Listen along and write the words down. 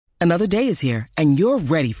Another day is here, and you're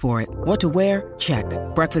ready for it. What to wear? Check.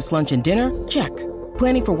 Breakfast, lunch, and dinner? Check.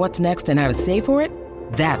 Planning for what's next and how to save for it?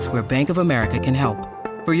 That's where Bank of America can help.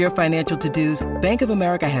 For your financial to-dos, Bank of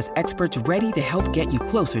America has experts ready to help get you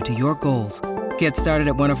closer to your goals. Get started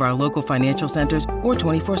at one of our local financial centers or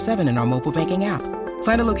 24/7 in our mobile banking app.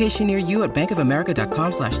 Find a location near you at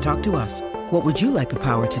bankofamerica.com/talktous. What would you like the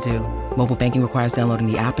power to do? Mobile banking requires downloading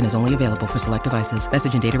the app and is only available for select devices.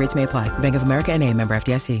 Message and data rates may apply. Bank of America N.A., member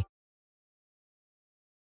FDIC.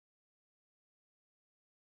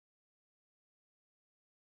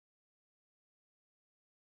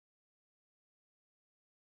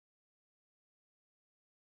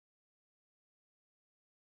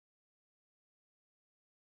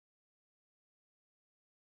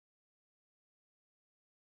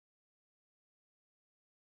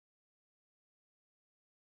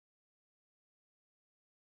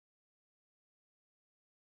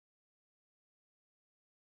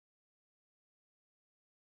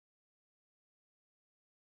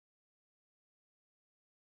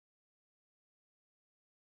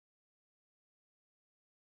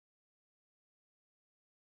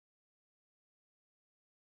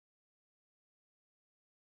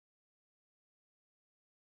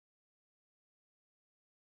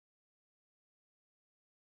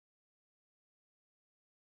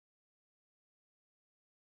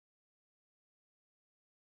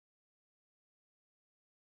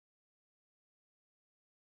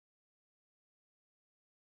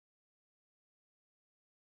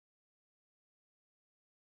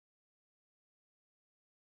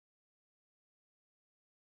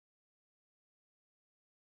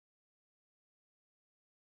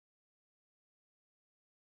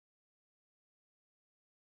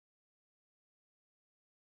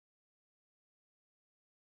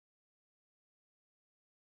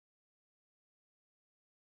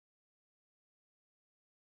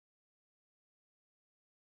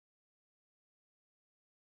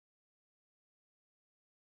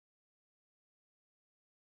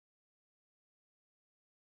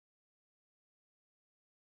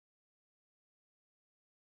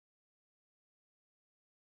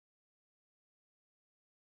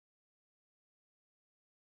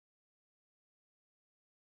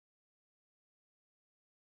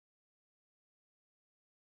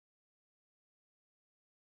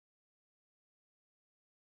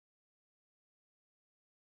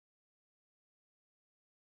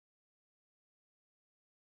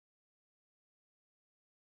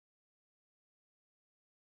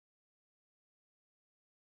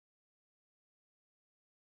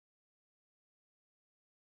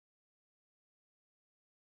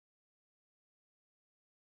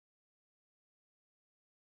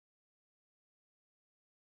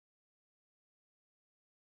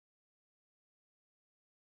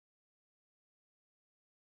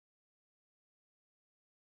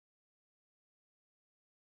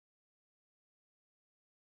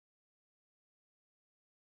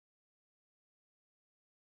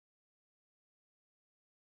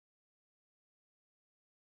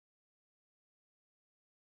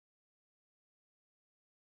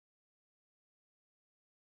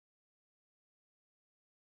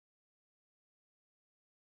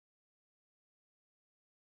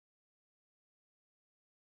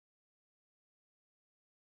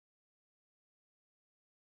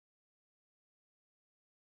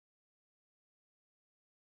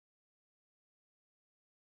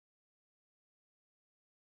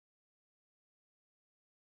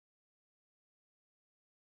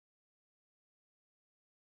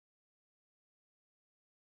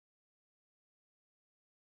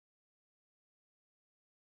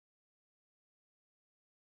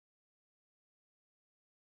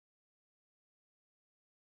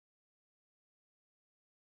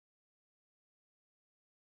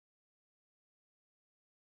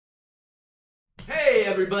 Hey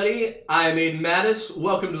everybody, I'm Aiden Mattis.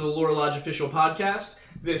 Welcome to the Lore Lodge official podcast.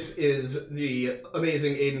 This is the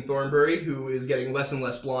amazing Aiden Thornbury, who is getting less and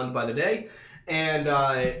less blonde by the day, and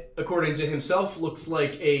according to himself, looks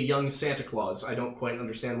like a young Santa Claus. I don't quite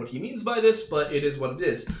understand what he means by this, but it is what it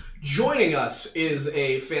is. Joining us is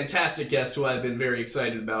a fantastic guest who I've been very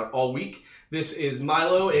excited about all week. This is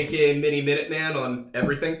Milo, aka Miniminuteman on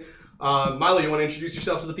everything. Milo, you want to introduce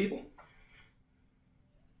yourself to the people?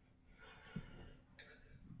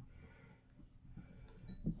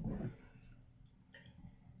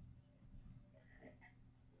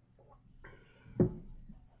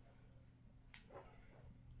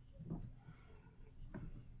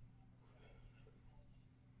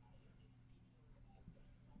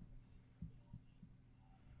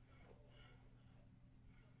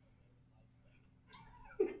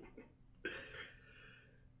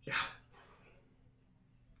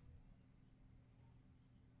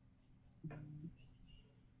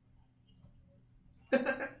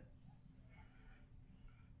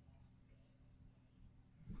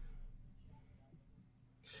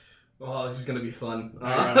 Oh, this is gonna be fun.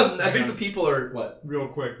 I think the people are what? Real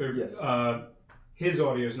quick, yes. His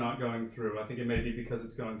audio is not going through. I think it may be because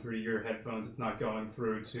it's going through your headphones. It's not going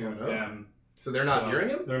through to them. So they're not hearing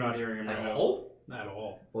him? They're not hearing him at right all? Now. At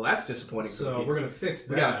all. Well, that's disappointing. So we're gonna fix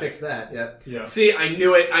that. We gotta fix that. Yeah. Yeah. See, I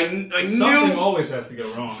knew it. I knew. Something always has to go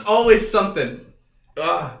wrong. It's always something.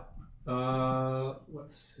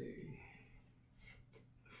 Let's see.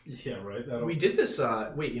 Yeah, right. We did this.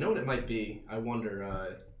 Wait, you know what it might be? I wonder.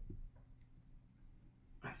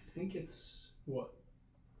 I think it's what?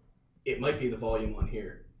 It might be the volume on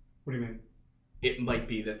here. What do you mean? It might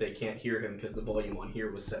be that they can't hear him because the volume on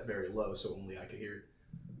here was set very low, so only I could hear it.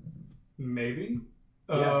 Maybe.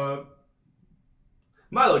 Yeah.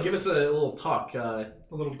 Milo, give us a little talk. A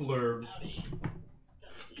little blurb.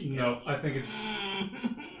 No, I think it's.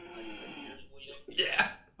 Yeah.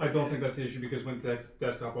 I don't think that's the issue because with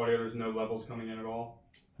desktop audio, there's no levels coming in at all.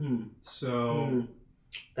 So.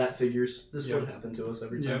 That figures. This would happen to us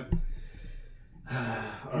every time.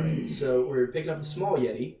 Alright, so we're picking up the small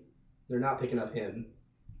Yeti. They're not picking up him.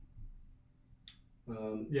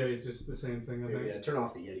 Yeah, it's just the same thing, I think. Yeah, turn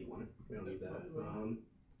off the Yeti one. We don't need that.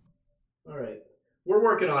 Alright. We're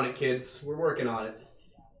working on it, kids. We're working on it.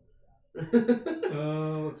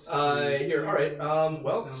 Let's see. Here, alright.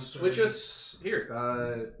 Well, switch us.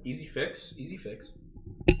 Here, easy fix. Easy fix.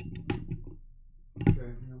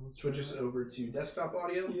 Okay, switch us over to desktop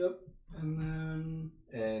audio. Yep.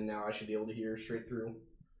 And now I should be able to hear straight through.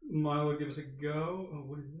 Milo, give us a go. Oh,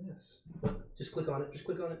 what is this? Just click on it. Just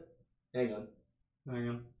click on it. Hang on.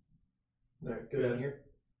 Alright, go down here.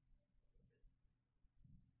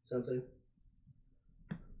 Sound setting.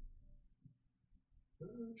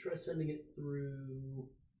 Try sending it through.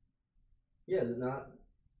 Yeah, is it not?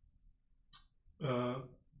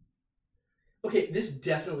 Okay, this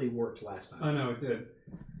definitely worked last time. I know it did.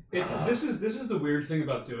 This is the weird thing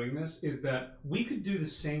about doing this is that we could do the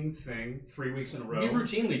same thing 3 weeks in a row. We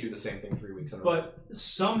routinely do the same thing 3 weeks in a row. But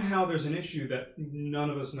somehow there's an issue that none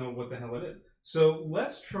of us know what the hell it is. So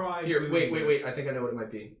let's try. Here, wait. I think I know what it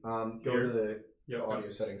might be. Go to the audio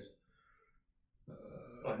settings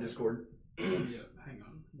on Discord. Yeah, hang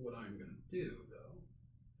on. What I'm gonna do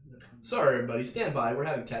though. Sorry, everybody. Stand by. We're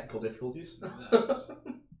having technical difficulties.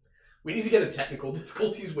 We need to get a technical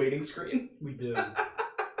difficulties waiting screen. We do.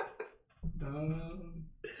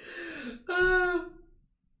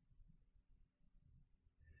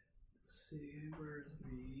 Let's see, where's the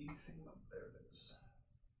thing up there? It is.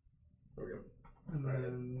 There we go. And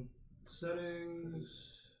then settings,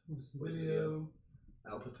 video,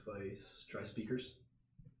 output device, try speakers.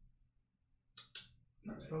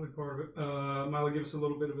 That's probably part of it. Milo, give us a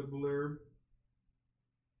little bit of a blurb.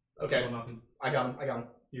 Okay. Still nothing. I got him.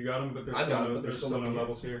 You got him, but there's still no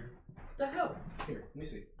levels here. What the hell? Here, let me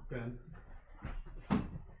see. Go ahead.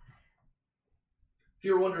 If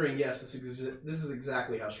you're wondering, yes, this is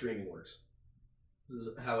exactly how streaming works. This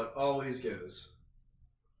is how it always goes.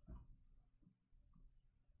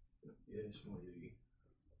 It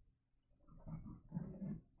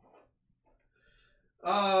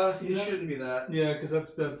shouldn't be that. Yeah,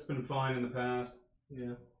 because that's been fine in the past.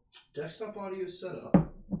 Yeah. Desktop audio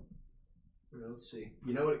setup. Let's see.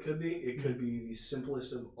 You know what it could be? It could be the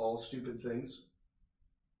simplest of all stupid things.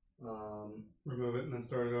 Remove it and then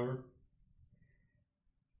start it over.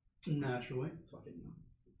 Naturally. Fucking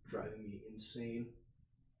driving me insane.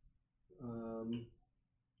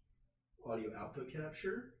 Audio output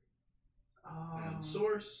capture. Add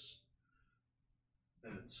source.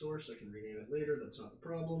 Add source. I can rename it later. That's not the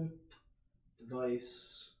problem.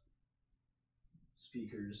 Device.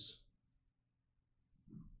 Speakers.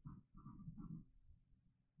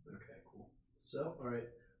 Okay, cool. So, alright.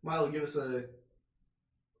 Milo, give us a...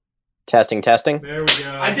 Testing. There we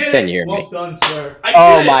go. I did it! Can you hear me? Well done, sir.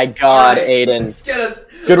 Oh my god, right. Aiden. Let's get us...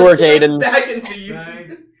 Good work, Aiden. Aiden. Back into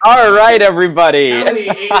YouTube. Alright, everybody. How many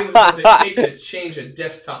Aidens does it take to change a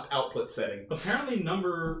desktop output setting? Apparently a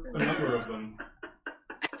number of them.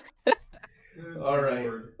 Alright.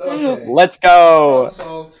 Okay. Let's go.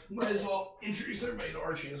 Solved. Might as well introduce everybody to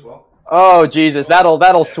Archie as well. Oh Jesus,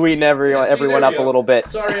 that'll sweeten everyone up a little bit.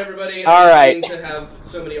 Sorry, everybody. All right. To have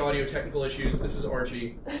so many audio technical issues. This is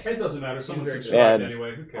Archie. It doesn't matter. Someone's very subscribed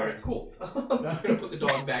anyway. Who All cares? right, cool. I'm gonna put the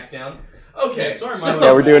dog back down. Okay. Sorry, so, Milo.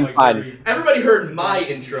 Yeah, we're doing fine. Everybody heard my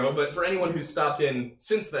intro, but for anyone who's stopped in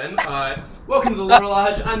since then, welcome to the Lore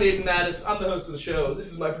Lodge. I'm Aiden Mattis. I'm the host of the show.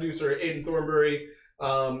 This is my producer, Aiden Thornbury.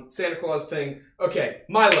 Santa Claus thing. Okay,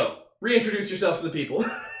 Milo, reintroduce yourself to the people.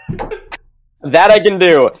 That I can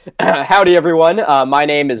do. Howdy, everyone. My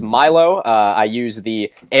name is Milo. I use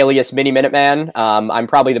the alias Miniminuteman. I'm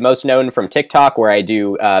probably the most known from TikTok, where I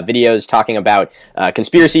do videos talking about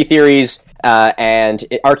conspiracy theories and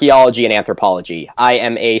archaeology and anthropology. I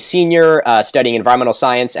am a senior studying environmental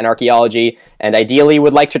science and archaeology, and ideally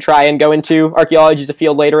would like to try and go into archaeology as a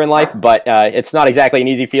field later in life, but it's not exactly an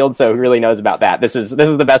easy field, so who really knows about that? This is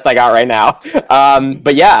the best I got right now.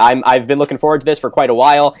 But yeah, I've been looking forward to this for quite a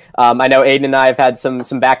while. I know Aiden and I have had some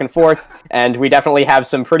back and forth, and we definitely have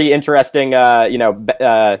some pretty interesting,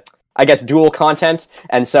 I guess, dual content,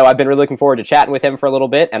 and so I've been really looking forward to chatting with him for a little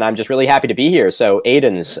bit, and I'm just really happy to be here. So,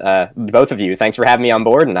 Aiden's, both of you, thanks for having me on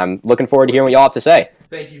board, and I'm looking forward to hearing what y'all have to say.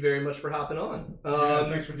 Thank you very much for hopping on.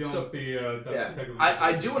 Thanks for dealing with the technical.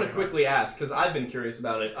 I do want to quickly ask, because I've been curious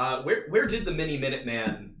about it. Where did the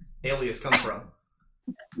Miniminuteman alias come from?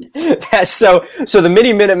 So the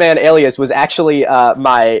Miniminuteman alias was actually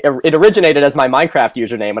it originated as my Minecraft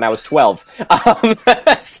username when I was 12.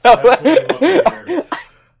 Yes. I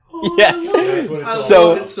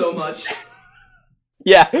love it so much.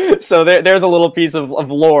 Yeah, so there's a little piece of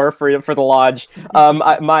lore for the lodge.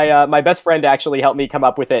 My best friend actually helped me come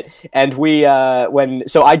up with it, and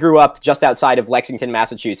I grew up just outside of Lexington,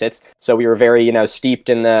 Massachusetts, so we were very steeped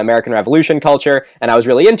in the American Revolution culture, and I was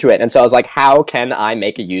really into it, and so I was like, how can I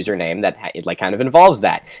make a username that kind of involves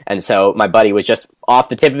that? And so my buddy was just off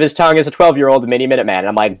the tip of his tongue as a 12-year-old Miniminuteman, and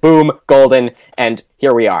I'm like, boom, golden, and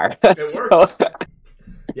here we are. It works.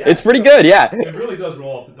 Yeah, it's pretty good, yeah. It really does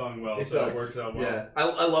roll off the tongue well, it works out well. Yeah,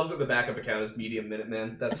 I love that the backup account is Medium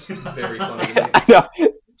Minuteman. That's very funny to me. I know.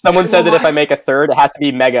 Someone said that if I make a third, it has to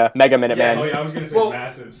be Mega Minuteman. Yeah, I was going to say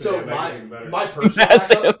massive. So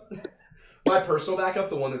my personal backup,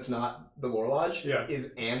 the one that's not the Lore Lodge,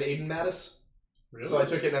 is and Aiden Mattis. Really? So I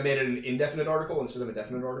took it and I made it an indefinite article instead of a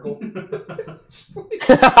definite article. The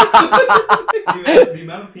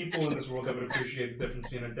amount of people in this world that would appreciate the difference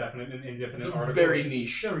between a definite and indefinite article. Very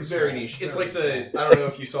niche. Very niche. It's like I don't know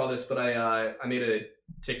if you saw this, but I made a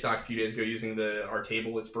TikTok a few days ago using our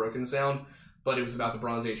table it's broken sound, but it was about the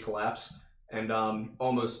Bronze Age collapse, and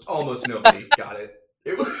almost nobody got it.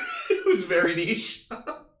 It was very niche.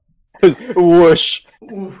 It was whoosh.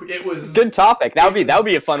 Ooh, it was good topic. That would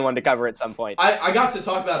be a fun one to cover at some point. I got to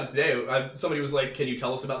talk about it today. Somebody was like, "Can you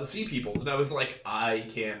tell us about the Sea Peoples?" And I was like, "I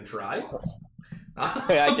can try.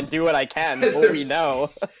 I can do what I can. What we know."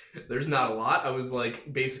 There's not a lot. I was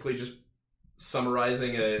like basically just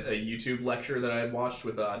summarizing a YouTube lecture that I had watched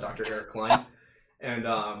with Dr. Eric Klein, and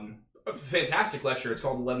a fantastic lecture. It's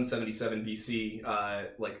called 1177 BC,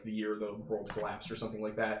 like the year the world collapsed or something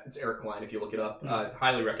like that. It's Eric Klein, if you look it up.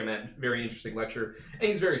 Highly recommend. Very interesting lecture. And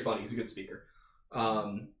he's very funny. He's a good speaker.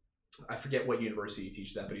 I forget what university he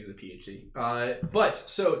teaches at, but he's a PhD.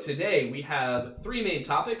 So today we have three main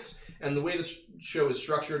topics, and the way the show is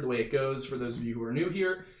structured, the way it goes, for those of you who are new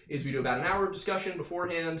here, is we do about an hour of discussion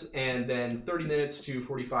beforehand, and then 30 minutes to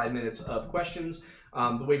 45 minutes of questions.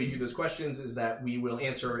 The way we do those questions is that we will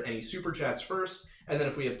answer any super chats first, and then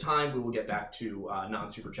if we have time, we will get back to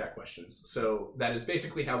non-super chat questions. So that is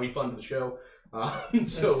basically how we fund the show.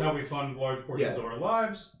 That's how we fund large portions of our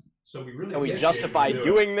lives. So we really we justify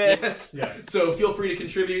doing this. Yes. So feel free to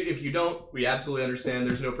contribute. If you don't, we absolutely understand.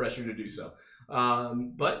 There's no pressure to do so.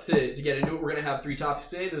 But to get into it, we're going to have three topics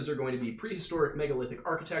today. Those are going to be prehistoric megalithic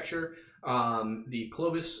architecture, the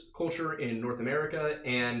Clovis culture in North America,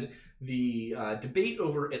 and the debate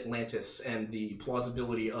over Atlantis and the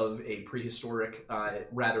plausibility of a prehistoric,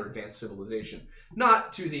 rather advanced civilization.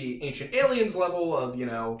 Not to the ancient aliens level of,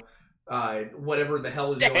 whatever the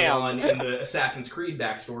hell is going on in the Assassin's Creed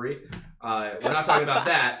backstory. We're not talking about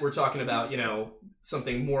that. We're talking about,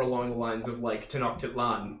 something more along the lines of like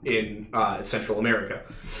Tenochtitlan in Central America.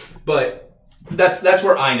 But that's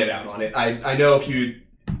where I net out on it. I know if you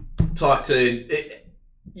talk to...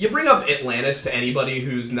 You bring up Atlantis to anybody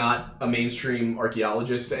who's not a mainstream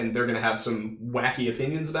archaeologist, and they're going to have some wacky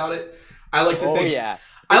opinions about it. I like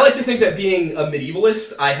to think that being a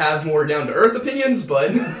medievalist, I have more down-to-earth opinions,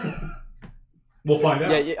 but... We'll find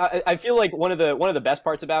out. Yeah, I feel like one of the best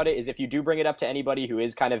parts about it is if you do bring it up to anybody who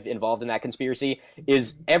is kind of involved in that conspiracy,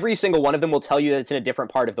 is every single one of them will tell you that it's in a different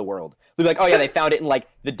part of the world. They'll be like, oh yeah, they found it in like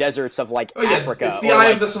the deserts of like Africa. It's the Eye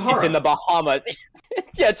of the Sahara. It's in the Bahamas.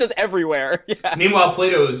 Yeah, it's just everywhere. Yeah. Meanwhile,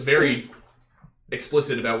 Plato is very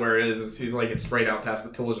explicit about where it is. He's like, it's right out past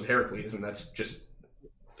the Pillars of Heracles, and that's just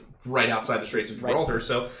right outside the Straits of Gibraltar. Right.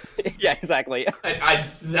 So yeah, exactly.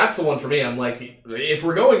 That's the one for me. I'm like, if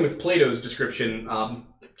we're going with Plato's description,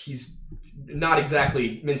 he's not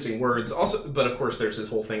exactly mincing words. Also, but of course, there's his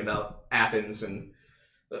whole thing about Athens and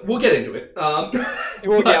We'll get into it.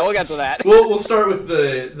 We'll get to that. We'll start with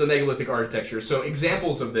the megalithic architecture. So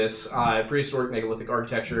examples of this prehistoric megalithic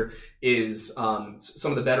architecture is some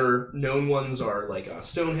of the better known ones are like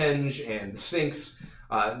Stonehenge and the Sphinx.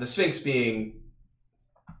 The Sphinx being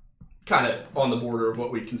kind of on the border of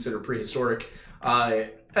what we'd consider prehistoric,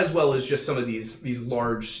 as well as just some of these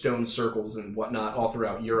large stone circles and whatnot all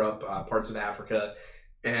throughout Europe, parts of Africa,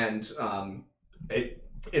 and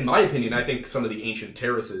in my opinion, I think some of the ancient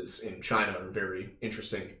terraces in China are very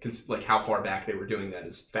interesting. Like how far back they were doing that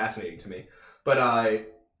is fascinating to me. But I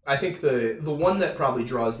think the one that probably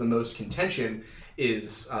draws the most contention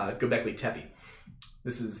is Göbekli Tepe.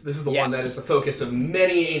 This is the one that is the focus of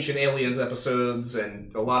many Ancient Aliens episodes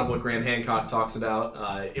and a lot of what Graham Hancock talks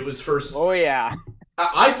about. It was first. Oh yeah.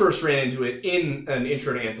 I first ran into it in an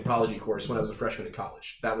intro to anthropology course when I was a freshman in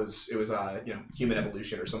college. It was human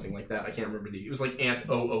evolution or something like that. I can't remember it was like Ant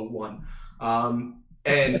 001. And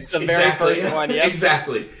it's the very first one, yeah.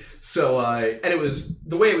 Exactly. So and it was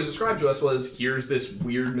the way it was described to us was here's this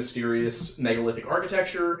weird, mysterious megalithic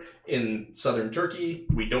architecture in southern Turkey.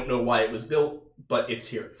 We don't know why it was built, but it's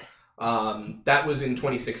here. That was in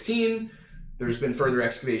 2016. There's been further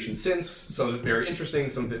excavation since, some of it very interesting,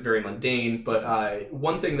 some of it very mundane, but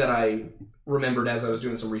one thing that I remembered as I was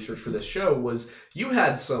doing some research for this show was you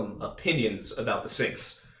had some opinions about the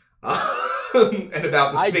Sphinx. And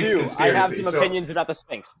about the Sphinx conspiracy. I have some opinions about the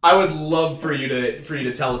Sphinx. I would love for you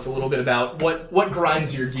to tell us a little bit about what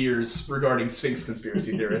grinds your gears regarding Sphinx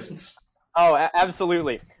conspiracy theorists. Oh,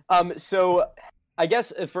 absolutely. So I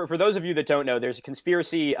guess for those of you that don't know, there's a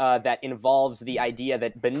conspiracy that involves the idea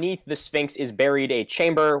that beneath the Sphinx is buried a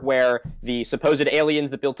chamber where the supposed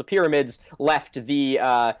aliens that built the pyramids left the,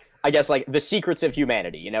 I guess, like, the secrets of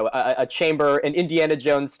humanity. You know, a chamber, an Indiana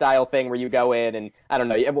Jones style thing where you go in and, I don't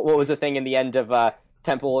know, what was the thing in the end of not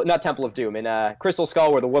Temple of Doom, in Crystal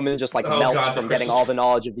Skull where the woman just, like, melts from getting all the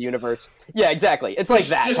knowledge of the universe. Yeah, exactly. It's like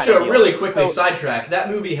that. Just to really quickly sidetrack, that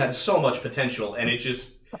movie had so much potential and it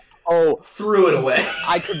just... threw it away.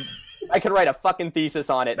 I could write a fucking thesis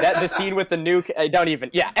on it. The scene with the nuke, I don't even.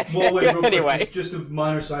 Yeah. Well, wait, anyway, just a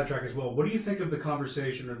minor sidetrack as well. What do you think of the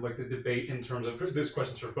conversation or like the debate in terms of this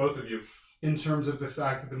question's for both of you? In terms of the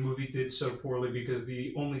fact that the movie did so poorly because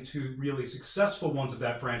the only two really successful ones of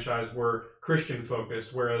that franchise were Christian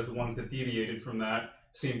focused, whereas the ones that deviated from that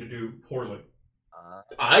seemed to do poorly.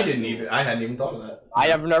 I hadn't even thought of that. I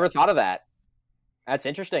have never thought of that. That's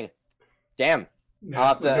interesting. Damn. Yeah, I'll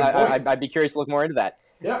have to. I'd be curious to look more into that.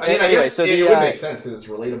 Yeah, I mean, I guess so it would make sense because it's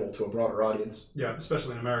relatable to a broader audience. Yeah,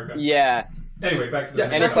 especially in America. Yeah. Anyway, back to the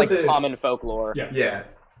and it's like common folklore.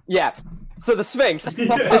 Yeah. So the Sphinx.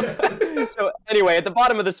 So anyway, at the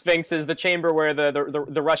bottom of the Sphinx is the chamber where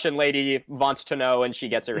the Russian lady wants to know and she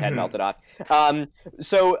gets her head melted off.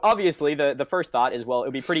 So obviously the first thought is, well, it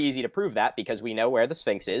would be pretty easy to prove that because we know where the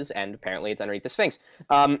Sphinx is and apparently it's underneath the Sphinx.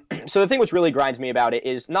 So the thing which really grinds me about it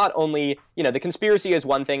is not only, the conspiracy is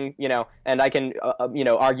one thing, and I can,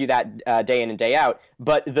 argue that day in and day out,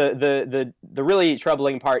 but the really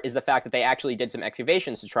troubling part is the fact that they actually did some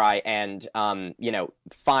excavations to try and,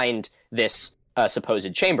 find this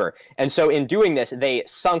supposed chamber. And so in doing this, they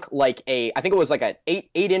sunk I think it was like an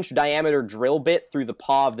 8-inch diameter drill bit through the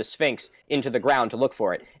paw of the Sphinx into the ground to look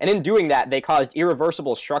for it. And in doing that, they caused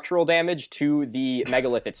irreversible structural damage to the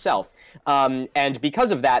megalith itself. And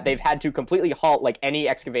because of that, they've had to completely halt any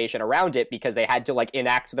excavation around it because they had to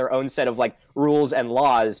enact their own set of rules and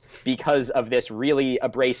laws because of this really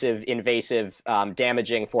abrasive, invasive,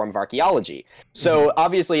 damaging form of archaeology. So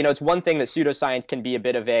obviously, it's one thing that pseudoscience can be a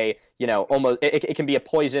bit of a, almost it can be a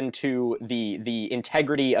poison to the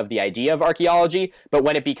integrity of the idea of archaeology, but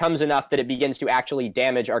when it becomes enough that it begins to actually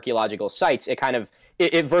damage archaeological sites,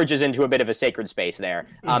 it verges into a bit of a sacred space there.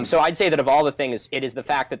 So I'd say that of all the things, it is the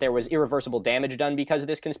fact that there was irreversible damage done because of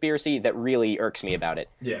this conspiracy that really irks me about it.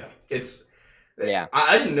 Yeah,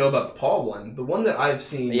 I didn't know about the Paul one. The one that I've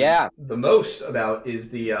seen the most about is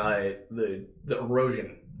the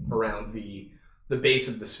erosion around the base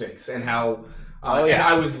of the Sphinx and how. And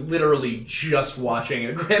I was literally just watching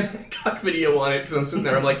a Graham Hancock video on it because I'm sitting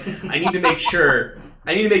there. I'm like, I need to make sure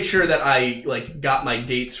that I got my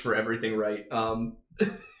dates for everything right. I'm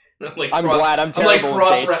glad I'm terrible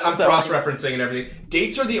with dates. I'm cross-referencing and everything.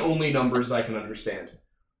 Dates are the only numbers I can understand.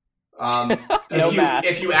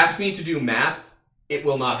 If you ask me to do math, it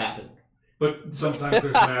will not happen. But sometimes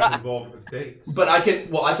there's math involved with dates. But I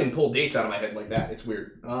can pull dates out of my head like that. It's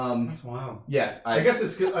weird. That's wild. Yeah. I guess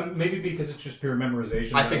it's good. Maybe because it's just pure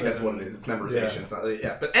memorization. I think that's what it is. It's memorization. Yeah. It's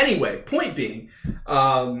not, But anyway, point being,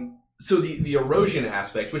 so the erosion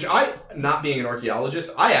aspect, which not being an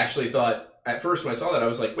archaeologist, I actually thought at first when I saw that, I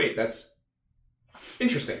was like, wait,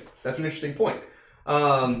 Interesting. That's an interesting point.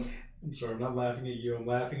 I'm sorry, I'm not laughing at you. I'm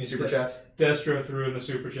laughing at Super chats. Destro threw in the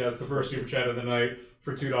super chats. The first super chat of the night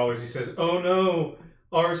for $2. He says, "Oh no,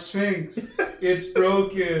 our Sphinx, it's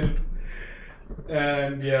broken."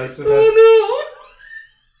 And yeah, so that's. Oh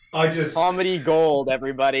I just comedy gold,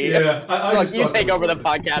 everybody. Yeah, I look, just you thought take that over was the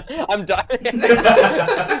funny. podcast. I'm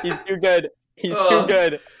done. He's too good. He's too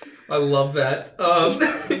good. I love that.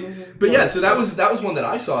 But yeah, so that was one that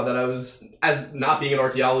I saw that I was, as not being an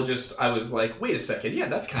archaeologist, I was like, wait a second, yeah,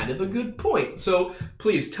 that's kind of a good point. So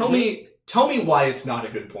please tell me why it's not a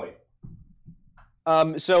good point.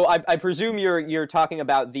 So I presume you're talking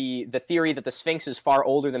about the theory that the Sphinx is far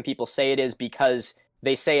older than people say it is because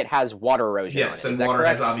they say it has water erosion. Yes, on it. and Is water that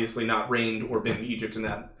correct? has obviously not rained or been in Egypt in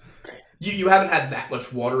that. You haven't had that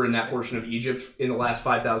much water in that portion of Egypt in the last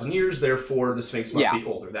 5,000 years, therefore the Sphinx must be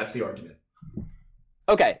older. That's the argument.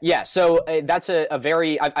 Okay, yeah, so that's a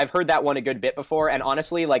very... I've heard that one a good bit before, and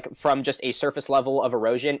honestly, like, from just a surface level of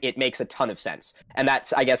erosion, it makes a ton of sense. And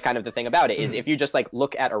that's, I guess, kind of the thing about it, is if you just, like,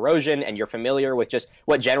 look at erosion, and you're familiar with just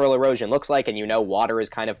what general erosion looks like, and you know water is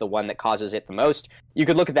kind of the one that causes it the most, you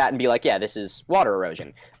could look at that and be like, yeah, this is water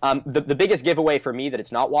erosion. The biggest giveaway for me that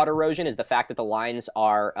it's not water erosion is the fact that the lines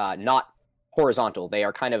are not horizontal. They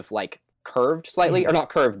are kind of, like, curved slightly, or not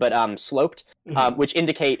curved, but sloped, which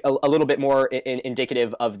indicate a little bit more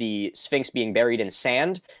indicative of the Sphinx being buried in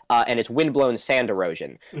sand, and it's wind-blown sand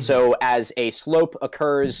erosion. So as a slope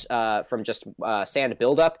occurs from just sand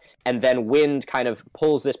buildup, and then wind kind of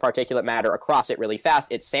pulls this particulate matter across it really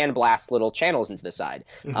fast, it sandblasts little channels into the side.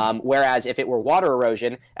 Whereas if it were water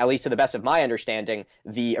erosion, at least to the best of my understanding,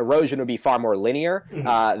 the erosion would be far more linear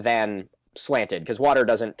than slanted, because water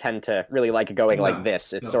doesn't tend to really like going like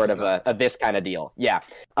this. It's sort of a this kind of deal. Yeah.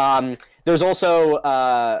 There's also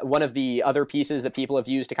one of the other pieces that people have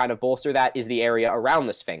used to kind of bolster that is the area around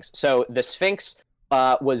the Sphinx. So the Sphinx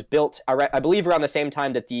was built, I believe, around the same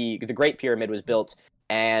time that the Great Pyramid was built,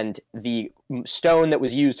 and the stone that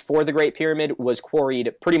was used for the Great Pyramid was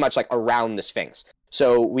quarried pretty much like around the Sphinx.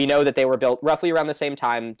 So we know that they were built roughly around the same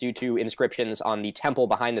time due to inscriptions on the temple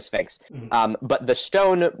behind the Sphinx. But the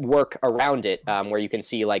stone work around it, where you can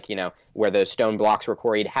see, like, you know, where the stone blocks were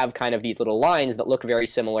quarried, have kind of these little lines that look very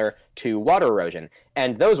similar to water erosion.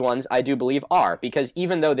 And those ones, I do believe, are, because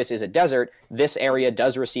even though this is a desert, this area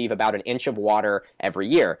does receive about an inch of water every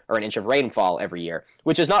year, or an inch of rainfall every year,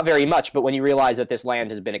 which is not very much, but when you realize that this land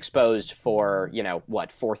has been exposed for, you know,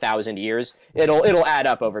 4,000 years, it'll add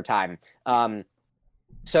up over time.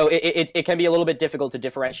 So it can be a little bit difficult to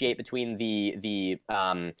differentiate between the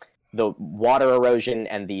water erosion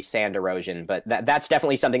and the sand erosion, but that's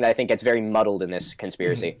definitely something that I think gets very muddled in this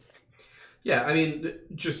conspiracy. Yeah, I mean,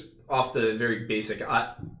 just off the very basic,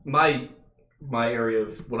 my area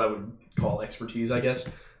of what I would call expertise, I guess,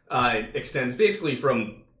 extends basically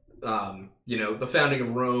from you know, the founding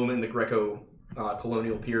of Rome and the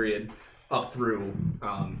Greco-colonial period up through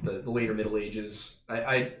the later Middle Ages.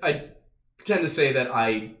 I tend to say that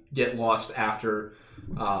I get lost after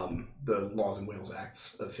the Laws and Wales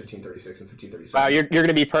Acts of 1536 and 1537. Wow, you're going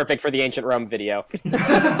to be perfect for the ancient Rome video.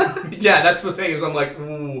 Yeah, that's the thing, is I'm like,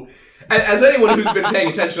 ooh. As anyone who's been paying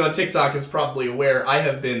attention on TikTok is probably aware, I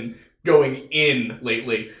have been going in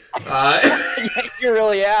lately. Yeah, you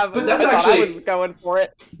really have. But that's I was going for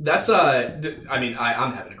it. That's I mean,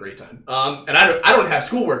 I'm having a great time. And I don't have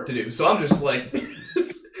schoolwork to do, so I'm just like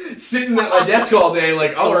sitting at my desk all day,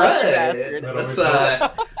 like, all right,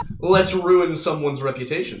 let's ruin someone's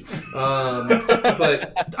reputation.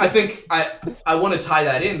 But I think I want to tie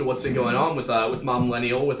that into what's been going on with Mom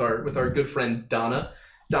Millennial, with our good friend Donna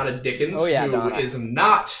Dickens, who is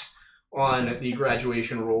not on the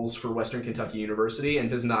graduation rolls for Western Kentucky University and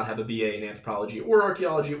does not have a BA in anthropology or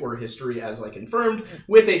archaeology or history, as I confirmed,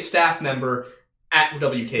 with a staff member at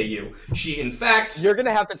WKU. She, in fact... You're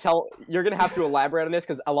gonna have to elaborate on this,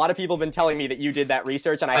 because a lot of people have been telling me that you did that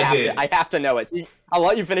research, and I have to know it. So I'll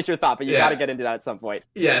let you finish your thought, but you gotta get into that at some point.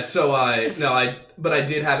 Yeah, so, but I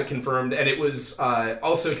did have it confirmed, and it was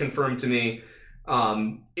also confirmed to me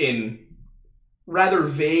in rather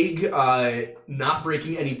vague, not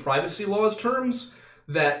breaking any privacy laws terms,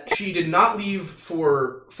 that she did not leave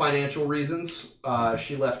for financial reasons.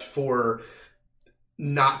 She left for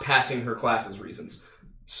not passing her classes reasons.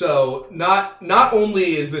 So not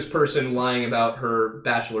only is this person lying about her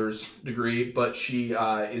bachelor's degree, but she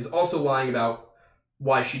is also lying about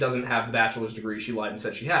why she doesn't have the bachelor's degree she lied and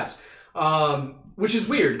said she has. Which is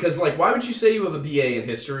weird, because, like, why would you say you have a BA in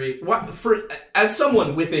history? As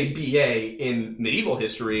someone with a BA in medieval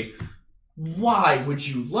history, why would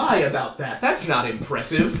you lie about that? That's not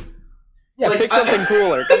impressive. Yeah, Like, pick something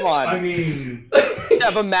cooler. Come on. I mean, You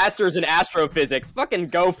have a master's in astrophysics. Fucking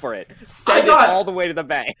go for it. Send it all the way to the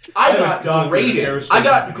bank. I I'm a got doctor in graded. aerospace I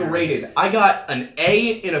got engineering. graded. I got an A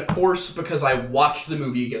in a course because I watched the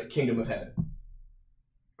movie Kingdom of Heaven.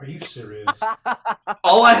 are you serious?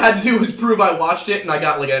 All I had to do was prove I watched it, and I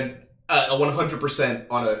got like a 100%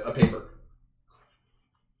 on a paper.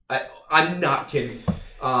 I'm not kidding.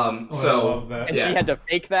 I So love that. And Yeah. she had to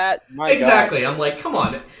fake that? My exactly, I'm like, come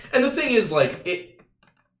on. And the thing is, like,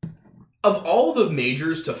 of all the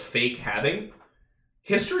majors to fake having,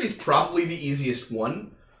 history is probably the easiest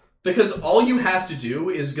one. Because all you have to do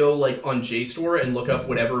is go, like, on JSTOR and look up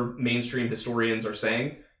whatever mainstream historians are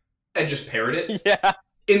saying, and just parrot it. God. Yeah.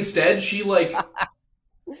 Instead, she, like,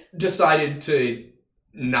 decided to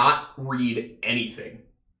not read anything.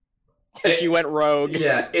 She went rogue.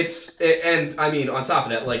 Yeah, and I mean, on top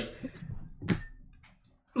of that, like,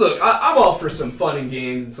 look, I'm all for some fun and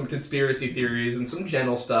games and some conspiracy theories and some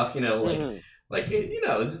general stuff, you know, like, you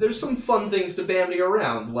know, there's some fun things to bandy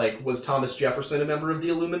around. Like, was Thomas Jefferson a member of the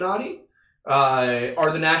Illuminati?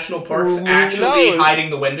 Are the national parks Who actually knows? hiding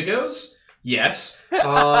the Wendigos? Yes.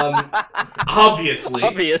 Obviously.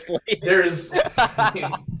 Obviously. There's...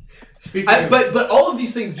 Speaking of, but all of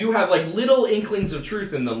these things do have like little inklings of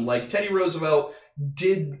truth in them. Like Teddy Roosevelt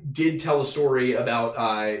did tell a story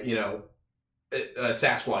about you know, a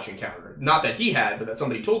Sasquatch encounter. Not that he had, but that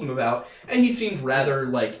somebody told him about, and he seemed rather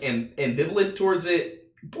like ambivalent towards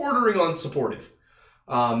it, bordering on supportive.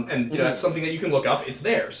 And you know, that's something that you can look up. It's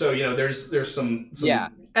there, so you know, there's some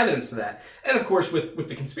evidence to that. And of course, with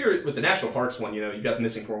the national parks one, you know, you've got the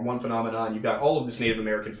missing 4-1 phenomenon. You've got all of this Native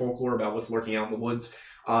American folklore about what's lurking out in the woods.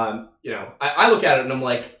 You know, I look at it and I'm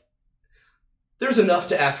like, there's enough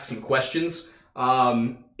to ask some questions.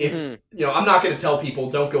 If you know, I'm not going to tell people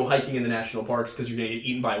don't go hiking in the national parks because you're going to get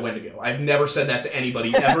eaten by a Wendigo. I've never said that to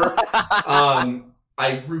anybody ever.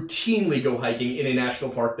 I routinely go hiking in a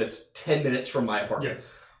national park that's 10 minutes from my apartment. yes.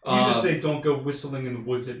 You just say don't go whistling in the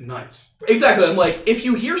woods at night. Exactly. I'm like, if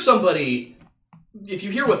you hear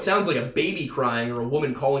what sounds like a baby crying or a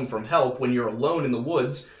woman calling for help when you're alone in the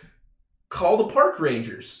woods, call the park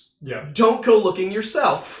rangers. Yeah. Don't go looking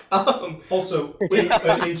yourself. Also,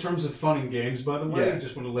 in terms of fun and games, by the way, Yeah. I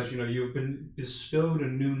just want to let you know you have been bestowed a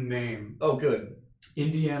new name. Oh, good.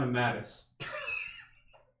 Indiana Mattis.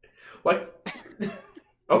 What?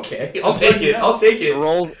 Okay, I'll take it. I'll take it.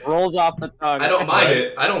 Rolls off the tongue. I don't mind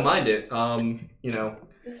it. I don't mind it. You know,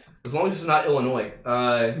 as long as it's not Illinois.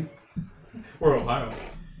 Or Ohio.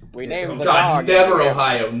 We named the God, dog. never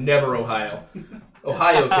Ohio. Never Ohio.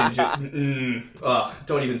 Ohio can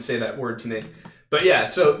don't even say that word to me. But yeah,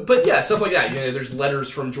 stuff like that. You know, there's letters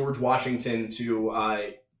from George Washington to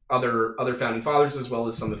other founding fathers, as well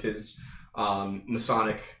as some of his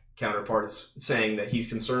Masonic counterparts, saying that he's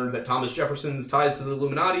concerned that Thomas Jefferson's ties to the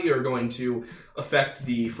Illuminati are going to affect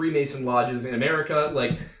the Freemason lodges in America.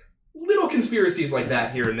 Like, little conspiracies like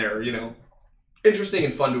that here and there, you know. Interesting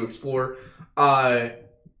and fun to explore.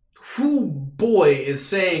 Who boy is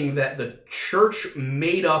saying that the church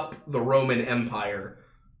made up the Roman Empire?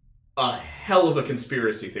 A hell of a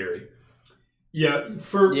conspiracy theory. Yeah,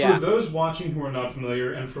 for those watching who are not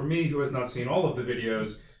familiar, and for me who has not seen all of the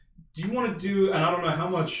videos, do you want to do, and I don't know how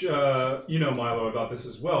much you know, Milo, about this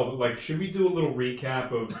as well, but like, should we do a little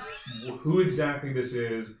recap of who exactly this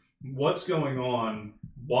is, what's going on,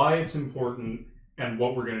 why it's important, and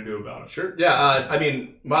what we're going to do about it? Sure. Yeah, I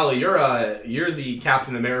mean, Milo, you're the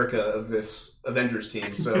Captain America of this Avengers team,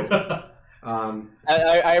 so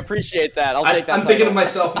I appreciate that. I'll take that. I'm thinking of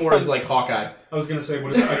myself more as like Hawkeye. I was going to say,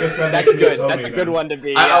 I guess that That's makes me good. Tony, That's a good then. one to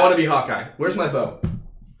be. I want to be Hawkeye. Where's my bow?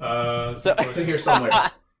 So- It's in here somewhere.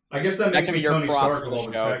 I guess that makes can me be your Tony prop Stark for with the all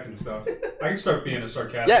the show. tech and stuff. I can start being a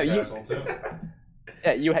sarcastic Yeah, you- asshole too.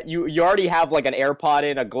 Yeah, you already have like an AirPod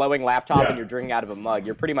in, a glowing laptop, Yeah. and you're drinking out of a mug.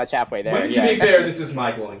 You're pretty much halfway there. To be fair, this is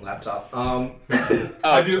my glowing laptop.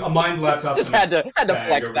 I do a mind laptop. Just in a had to bag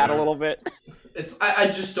flex over that a there. little bit. I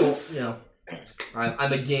just don't, you know.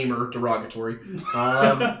 I'm a gamer, derogatory.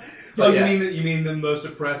 Oh, yeah. you mean the most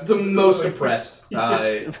oppressed? The most oppressed.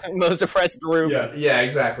 Most oppressed group. Yes. Yeah,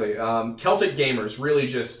 exactly. Celtic gamers, really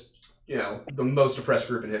just, you know, the most oppressed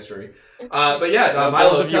group in history. But yeah, Both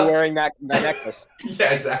Milo, of you wearing that necklace.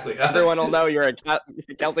 yeah, exactly. Everyone will know you're a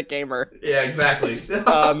Celtic gamer. Yeah, exactly.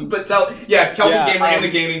 But Celtic gamer in the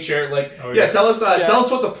gaming chair. Like, Oh, yeah, yeah. tell us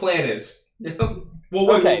what the plan is. You know? Well,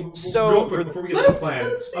 wait, Okay, wait, so real quick, for- before we get to the plan,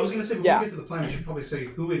 I was going to say before Yeah. we get to the plan, we should probably say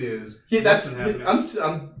who it is. Yeah, what's that's. been happening.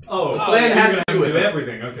 The plan so you're has gonna to do with it.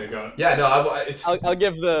 everything. Okay, got it. Yeah, no, it's. I'll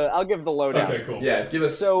give the lowdown. Okay, cool. Yeah, give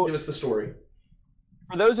us the story.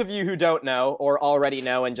 For those of you who don't know or already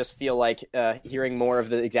know and just feel like hearing more of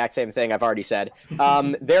the exact same thing I've already said,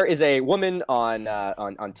 there is a woman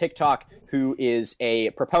on TikTok who is a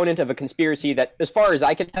proponent of a conspiracy that, as far as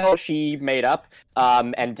I can tell, she made up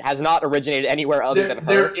and has not originated anywhere other than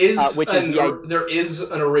her. There is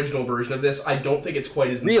an original version of this. I don't think it's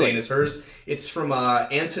quite as insane as hers. It's from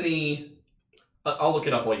Anthony. I'll look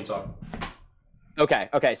it up while you talk.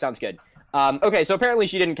 Okay, sounds good. Okay, so apparently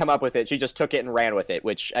she didn't come up with it. She just took it and ran with it,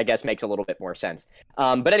 which I guess makes a little bit more sense.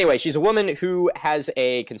 But anyway, she's a woman who has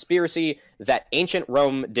a conspiracy that ancient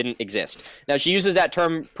Rome didn't exist. Now, she uses that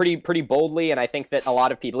term pretty boldly, and I think that a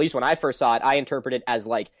lot of people, at least when I first saw it, I interpret it as,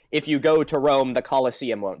 like, if you go to Rome, the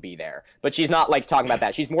Colosseum won't be there. But she's not, like, talking about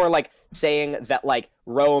that. She's more, like, saying that, like,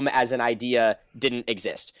 Rome as an idea didn't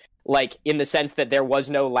exist. Like, in the sense that there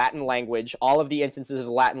was no Latin language. All of the instances of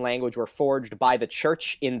the Latin language were forged by the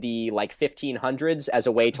church in the, like, 1500s as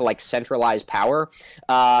a way to, like, centralize power.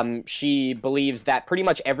 She believes that pretty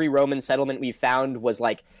much every Roman settlement we found was,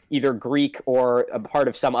 like, either Greek or a part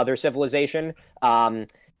of some other civilization.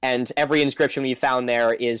 And every inscription we found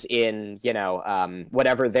there is in,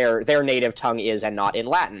 whatever their native tongue is and not in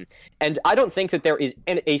Latin. And I don't think that there is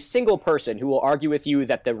a single person who will argue with you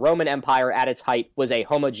that the Roman Empire at its height was a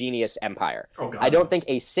homogeneous empire. Oh, God. I don't think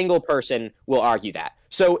a single person will argue that.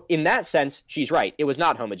 So in that sense, she's right. It was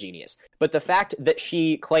not homogeneous. But the fact that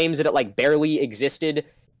she claims that it, like, barely existed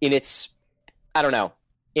in its, in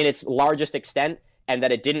its largest extent, and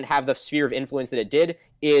that it didn't have the sphere of influence that it did,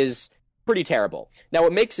 is pretty terrible. Now,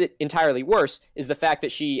 what makes it entirely worse is the fact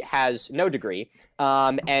that she has no degree,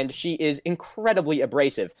 and she is incredibly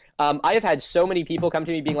abrasive. I have had so many people come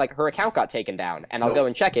to me being like, her account got taken down, and I'll go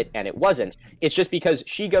and check it, and it wasn't. It's just because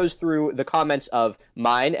she goes through the comments of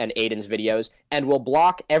mine and Aiden's videos and will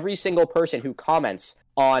block every single person who comments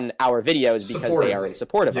on our videos because they are in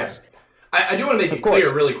support of us. I do want to make it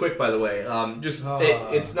clear really quick, by the way.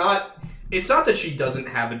 It's not that she doesn't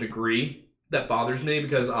have a degree that bothers me,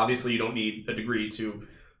 because obviously you don't need a degree to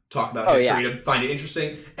talk about history to find it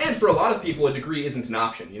interesting. And for a lot of people, a degree isn't an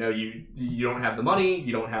option. You don't have the money,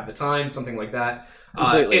 you don't have the time, something like that.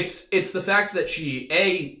 It's the fact that she,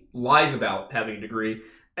 A, lies about having a degree,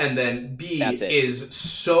 and then B, is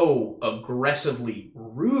so aggressively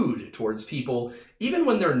rude towards people, even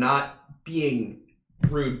when they're not being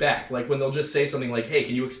rude back. Like, when they'll just say something like, hey,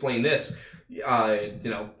 can you explain this?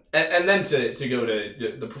 And then to go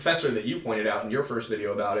to the professor that you pointed out in your first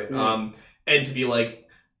video about it, and to be like,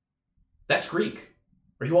 that's Greek.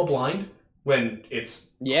 Are you all blind? When it's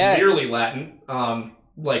clearly Latin.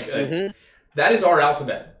 That is our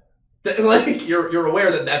alphabet. Like, you're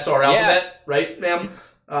aware that that's our alphabet, right, ma'am?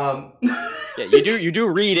 You do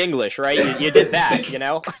read English, right? You did that,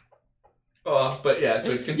 But yeah,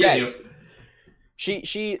 so continue. Yes.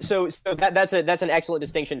 So that's an excellent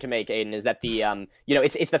distinction to make, Aiden, is that the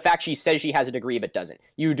it's the fact she says she has a degree but doesn't.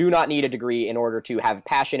 You do not need a degree in order to have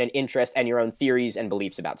passion and interest and your own theories and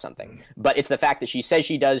beliefs about something. But it's the fact that she says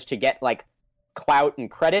she does to get, like, clout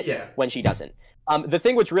and credit when she doesn't. The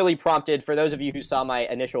thing which really prompted, for those of you who saw my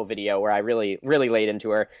initial video where I really laid into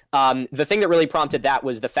her, the thing that really prompted that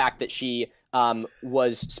was the fact that she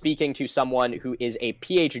was speaking to someone who is a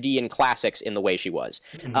PhD in classics in the way she was.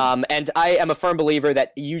 And I am a firm believer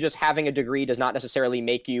that you just having a degree does not necessarily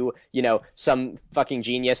make you, some fucking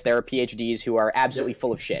genius. There are PhDs who are absolutely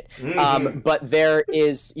full of shit. But there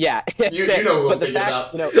is, you know what the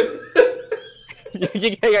fact,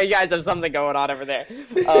 you guys have something going on over there.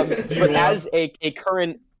 But as a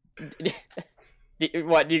current...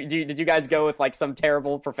 What, did you guys go with, like, some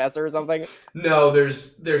terrible professor or something? No,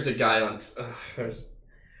 there's a guy on...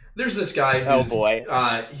 there's this guy who's... Oh, boy.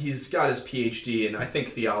 He's got his PhD in, I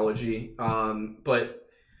think, theology. And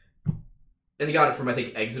he got it from, I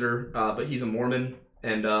think, Exeter. But he's a Mormon.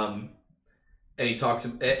 And he talks...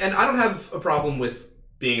 And I don't have a problem with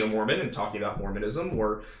being a Mormon and talking about Mormonism,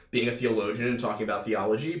 or being a theologian and talking about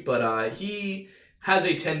theology, but he has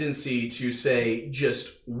a tendency to say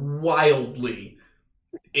just wildly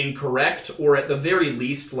incorrect, or at the very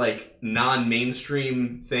least, like,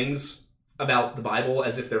 non-mainstream things about the Bible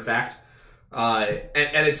as if they're fact.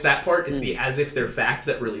 And it's that part, it's the as if they're fact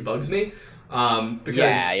that really bugs me.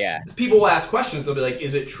 Because people will ask questions. They'll be like,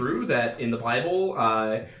 is it true that in the Bible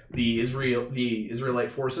the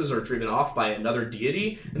Israelite forces are driven off by another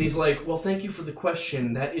deity? And he's like, well, thank you for the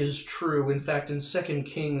question. That is true. In fact, in 2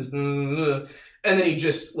 Kings, and then he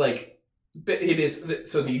just, like,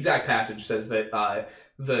 so the exact passage says that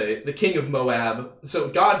the king of Moab, so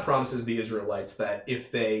God promises the Israelites that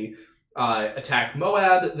if they attack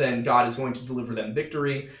Moab, then God is going to deliver them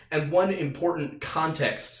victory. And one important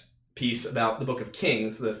context piece about the Book of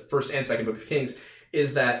Kings, the first and second Book of Kings,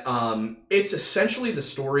 is that it's essentially the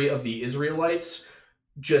story of the Israelites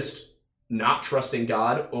just not trusting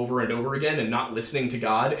God over and over again and not listening to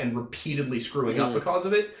God and repeatedly screwing up because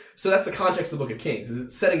of it. So that's the context of the Book of Kings. Is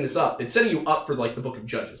it's setting this up. It's setting you up for like the Book of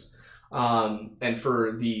Judges, and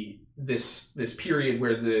for this period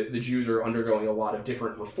where the Jews are undergoing a lot of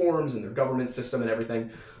different reforms in their government system and everything.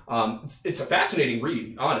 It's a fascinating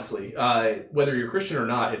read, honestly. Whether you're Christian or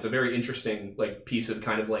not, it's a very interesting like piece of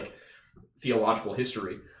kind of like theological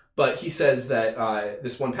history. But he says that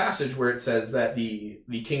this one passage where it says that the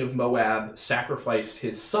king of Moab sacrificed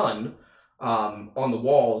his son on the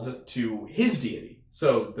walls to his deity,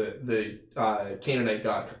 so the Canaanite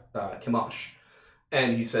god Chemosh.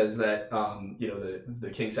 And he says that the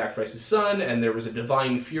king sacrificed his son, and there was a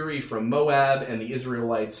divine fury from Moab, and the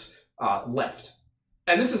Israelites left.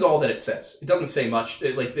 And this is all that it says. It doesn't say much.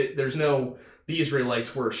 There's no the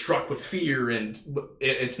Israelites were struck with fear, and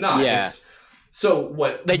it's not. Yeah. So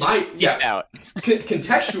what they just out.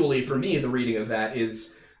 Contextually for me, the reading of that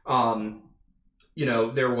is,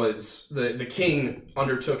 there was the king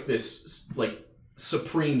undertook this like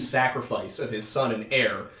supreme sacrifice of his son and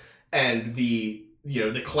heir, and the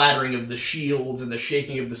clattering of the shields and the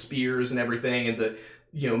shaking of the spears and everything, and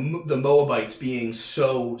the Moabites being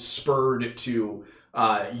so spurred to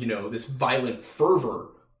this violent fervor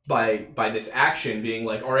by this action, being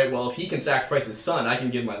like, all right, well, if he can sacrifice his son, I can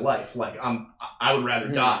give my life. Like I would rather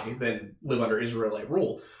die than live under Israelite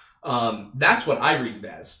rule. That's what I read it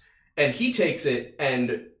as. And he takes it,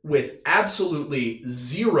 and with absolutely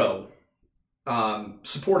zero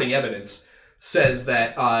supporting evidence, says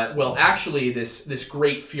that actually this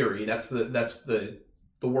great fury, that's the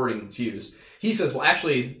wording that's used. He says, well,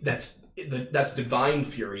 actually that's divine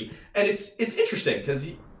fury, and it's interesting because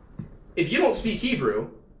if you don't speak Hebrew,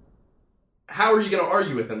 how are you going to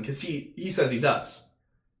argue with him? Because he says he does.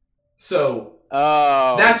 So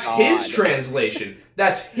that's his translation.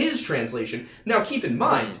 That's his translation. Now keep in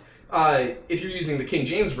mind, if you're using the King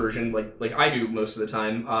James version, like I do most of the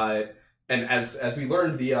time, and as we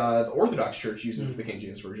learned, the Orthodox Church uses the King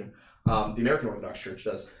James version. The American Orthodox Church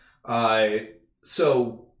does.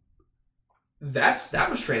 So that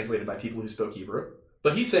was translated by people who spoke Hebrew,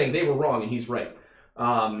 but he's saying they were wrong and he's right.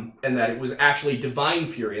 And that it was actually divine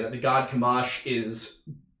fury, that the god Chemosh is,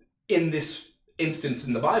 in this instance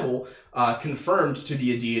in the Bible, confirmed to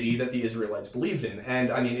be a deity that the Israelites believed in.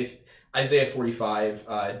 And I mean, if Isaiah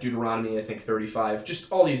 45, Deuteronomy, I think 35,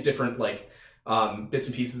 just all these different bits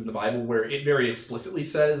and pieces in the Bible where it very explicitly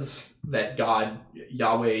says that God,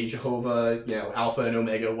 Yahweh, Jehovah, Alpha and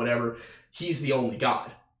Omega, whatever, he's the only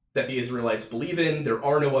God that the Israelites believe in. There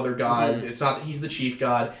are no other gods. It's not that he's the chief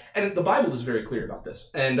god. And the Bible is very clear about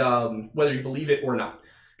this. And whether you believe it or not,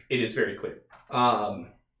 it is very clear.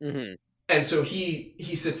 And so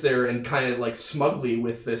he sits there and kind of like smugly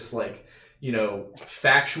with this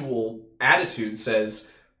factual attitude says,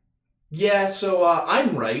 yeah, so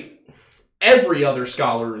I'm right. Every other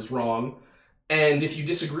scholar is wrong. And if you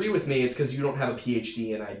disagree with me, it's because you don't have a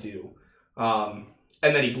PhD and I do.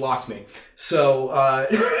 And then he blocked me. So,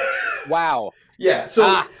 wow. Yeah,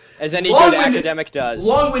 so... as any good academic does.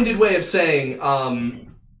 Long-winded way of saying,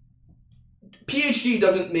 PhD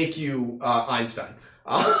doesn't make you Einstein.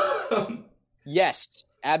 Yes,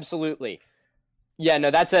 absolutely. Yeah,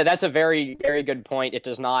 no, that's a very, very good point. It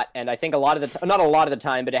does not, and I think not a lot of the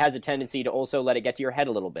time, but it has a tendency to also let it get to your head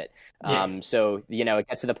a little bit. So it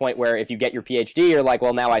gets to the point where if you get your PhD, you're like,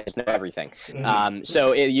 well, now I just know everything.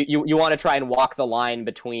 So you want to try and walk the line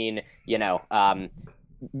between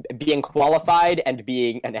being qualified and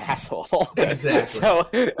being an asshole. Exactly. So,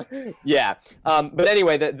 yeah. But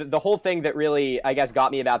anyway, the whole thing that really, I guess,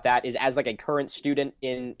 got me about that is as like a current student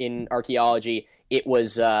in archaeology, it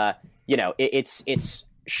was, it's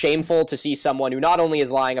shameful to see someone who not only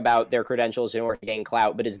is lying about their credentials in order to gain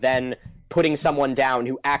clout, but is then putting someone down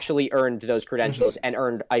who actually earned those credentials and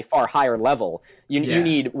earned a far higher level. You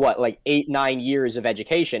need, 8-9 years of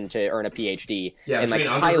education to earn a PhD in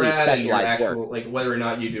highly specialized work. Whether or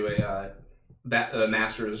not you do a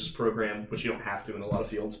master's program, which you don't have to in a lot of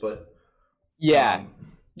fields, but... and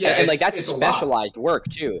that's specialized work,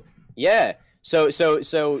 too. Yeah. So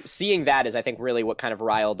seeing that is, I think, really what kind of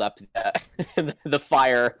riled up the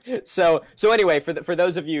fire. So anyway, for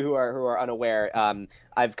those of you who are unaware,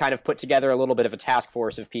 I've kind of put together a little bit of a task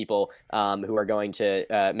force of people who are going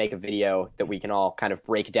to make a video that we can all kind of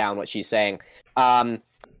break down what she's saying.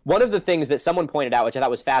 one of the things that someone pointed out, which I thought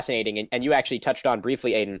was fascinating, and you actually touched on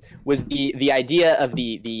briefly, Aiden, was the idea of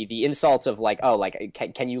the insults of like, oh,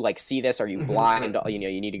 like can you like see this? Are you blind? You know,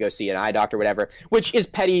 you need to go see an eye doctor, whatever. Which is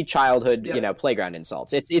petty childhood, you know, playground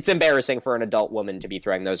insults. It's embarrassing for an adult woman to be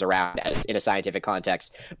throwing those around in a scientific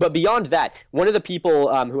context. But beyond that, one of the people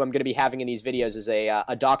who I'm going to be having in these videos is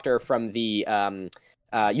a doctor from the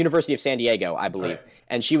University of San Diego, I believe. Right.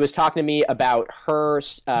 And she was talking to me about her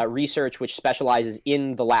research, which specializes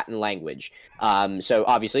in the Latin language. So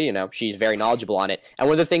obviously, you know, she's very knowledgeable on it. And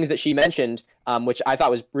one of the things that she mentioned, which I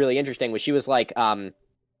thought was really interesting, was she was like,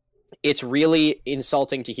 it's really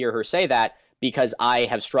insulting to hear her say that, because I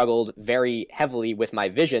have struggled very heavily with my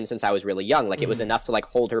vision since I was really young. Like, it was enough to, like,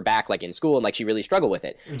 hold her back, like, in school, and, like, she really struggled with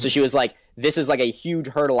it. So she was like, this is, like, a huge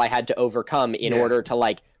hurdle I had to overcome in order to,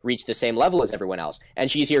 like, reach the same level as everyone else. And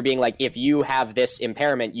she's here being like, if you have this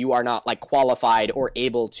impairment, you are not, like, qualified or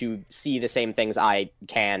able to see the same things I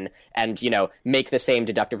can and, you know, make the same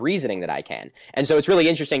deductive reasoning that I can. And so it's really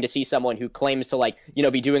interesting to see someone who claims to, like, you know,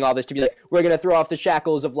 be doing all this to be like, we're going to throw off the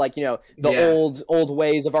shackles of, like, you know, the old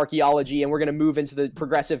ways of archaeology, and we're going to move into the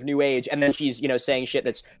progressive new age. And then she's, you know, saying shit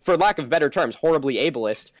that's, for lack of better terms, horribly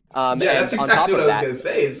ableist. That's exactly what I was going to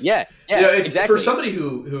say. Is, you know, it's exactly. For somebody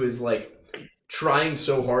who is, like, trying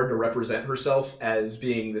so hard to represent herself as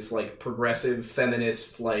being this, like, progressive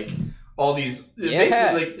feminist, like, all these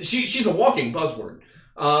basically, like, she's a walking buzzword,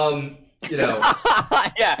 you know.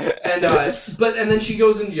 And and then she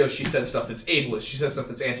goes and, you know, she says stuff that's ableist, she says stuff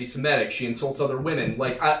that's anti-Semitic, she insults other women.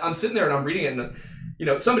 Like, I'm sitting there and I'm reading it, and, you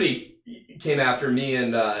know, somebody came after me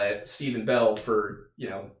and Stephen Bell for, you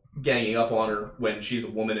know, ganging up on her when she's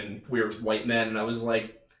a woman and we're white men, and I was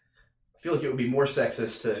like, I feel like it would be more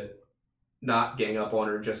sexist to not gang up on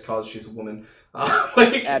her just cause she's a woman.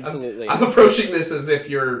 Like, absolutely. I'm approaching this as if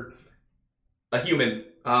you're a human.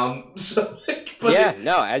 So, like,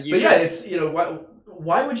 as you should. Yeah, it's, you know,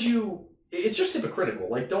 why would you? It's just hypocritical.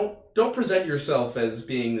 Like, don't present yourself as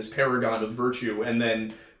being this paragon of virtue and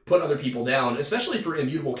then put other people down, especially for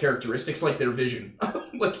immutable characteristics like their vision.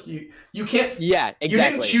 Like, you can't. Yeah, exactly. You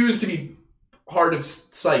didn't choose to be hard of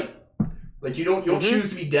sight. Like, you don't choose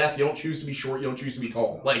to be deaf, you don't choose to be short, you don't choose to be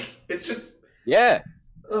tall. Like, it's just... Yeah.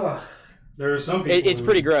 Ugh. There are some people it's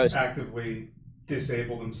pretty gross. Actively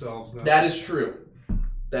disable themselves, though. That is true.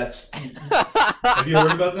 That's... Have you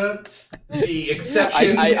heard about that? The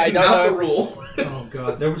exception, I don't not know. The rule. Oh,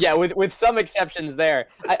 God. There was... Yeah, with some exceptions there.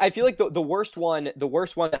 I feel like the worst one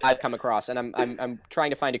that I've come across, and I'm trying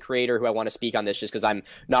to find a creator who I want to speak on this just because I'm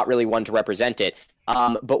not really one to represent it.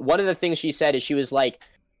 But one of the things she said is she was like,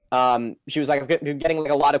 I've been getting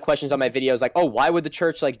like a lot of questions on my videos, like, oh, why would the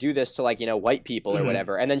church like do this to, like, you know, white people or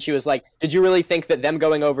whatever? And then she was like, did you really think that them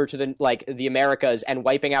going over to the Americas and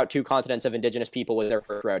wiping out 2 continents of indigenous people was their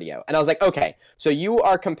first rodeo? And I was like, okay, so you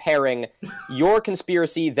are comparing your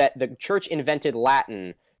conspiracy that the church invented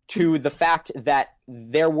Latin to the fact that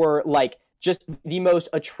there were like just the most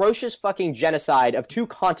atrocious fucking genocide of 2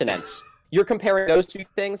 continents. You're comparing those 2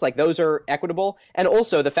 things, like, those are equitable, and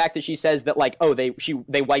also the fact that she says that, like, oh, they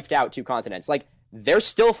wiped out 2 continents, like, they're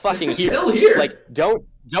still fucking here. Still here. Like, don't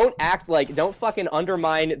act like, don't fucking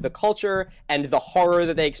undermine the culture and the horror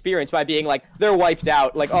that they experience by being like, they're wiped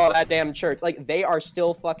out, like, oh, that damn church, like, they are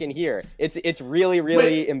still fucking here. It's really,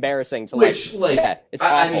 really embarrassing to, like, it's awful.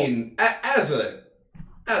 I mean, as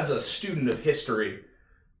a student of history,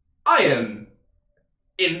 I am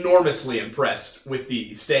enormously impressed with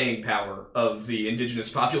the staying power of the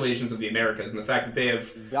indigenous populations of the Americas and the fact that they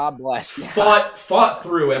have God bless fought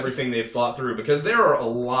through everything they've fought through, because there are a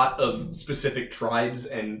lot of specific tribes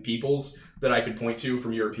and peoples that I could point to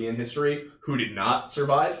from European history who did not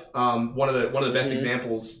survive. One of the best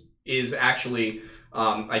examples is actually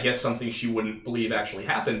I guess something she wouldn't believe actually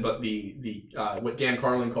happened, but the what Dan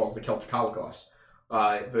Carlin calls the Celtic Holocaust,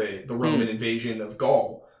 the Roman invasion of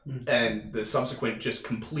Gaul. And the subsequent just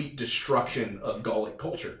complete destruction of Gallic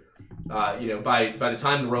culture. You know, by the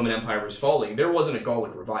time the Roman Empire was falling, there wasn't a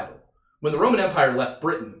Gallic revival. When the Roman Empire left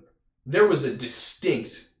Britain, there was a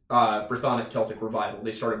distinct Brythonic Celtic revival.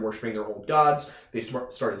 They started worshiping their old gods. They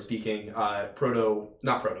started speaking what's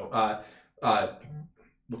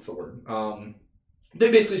the word? They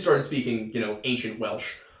basically started speaking, you know, ancient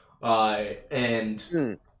Welsh,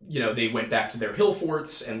 and you know, they went back to their hill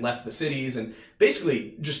forts and left the cities and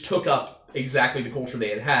basically just took up exactly the culture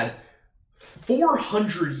they had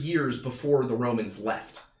 400 years before the Romans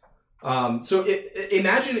left. So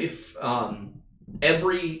imagine if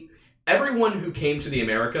everyone who came to the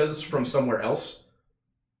Americas from somewhere else,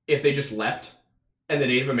 if they just left and the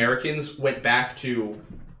Native Americans went back to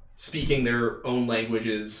speaking their own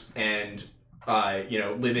languages and you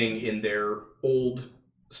know, living in their old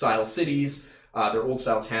style cities, their old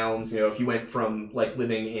style towns. If you went from like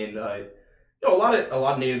living in, a lot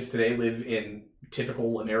of natives today live in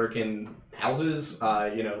typical American houses.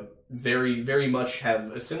 Very very much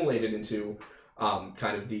have assimilated into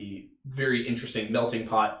kind of the very interesting melting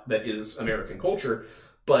pot that is American culture.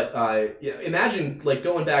 But imagine like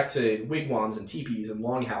going back to wigwams and teepees and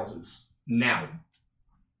longhouses now.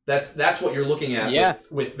 That's what you're looking at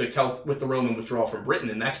with the Roman withdrawal from Britain,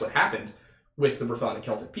 and that's what happened with the Brythonic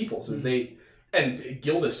Celtic peoples. Is and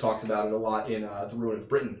Gildas talks about it a lot in The Ruin of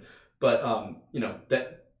Britain. But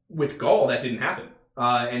that with Gaul that didn't happen,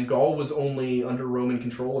 and Gaul was only under Roman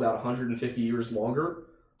control about 150 years longer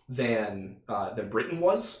than Britain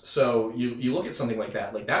was. So you look at something like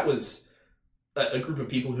that was a group of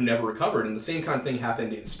people who never recovered, and the same kind of thing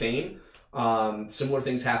happened in Spain. Similar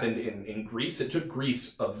things happened in Greece. It took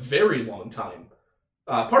Greece a very long time,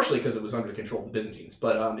 partially because it was under the control of the Byzantines,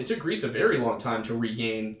 but it took Greece a very long time to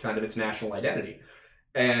regain kind of its national identity.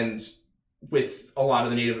 And with a lot of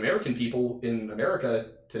the Native American people in America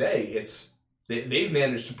today, they've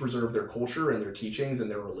managed to preserve their culture and their teachings and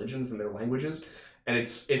their religions and their languages. And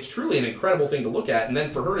it's truly an incredible thing to look at. And then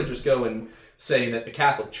for her to just go and say that the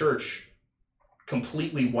Catholic Church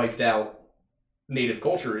completely wiped out Native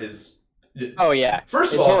culture is... Oh yeah.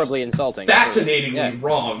 First of all, horribly insulting. Fascinatingly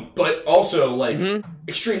wrong, but also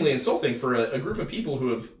extremely insulting for a group of people who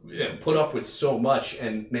have put up with so much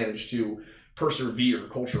and managed to persevere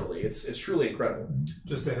culturally. It's truly incredible.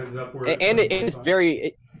 Just a heads up.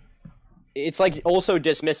 It's like also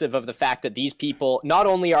dismissive of the fact that these people, not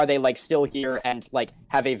only are they like still here and like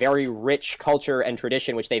have a very rich culture and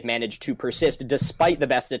tradition which they've managed to persist despite the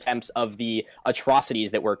best attempts of the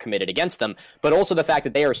atrocities that were committed against them, but also the fact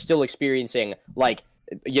that they are still experiencing like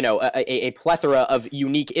a plethora of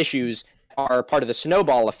unique issues are part of the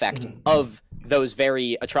snowball effect of those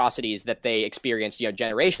very atrocities that they experienced,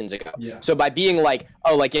 generations ago. Yeah. So by being like,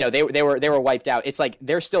 they were wiped out, it's like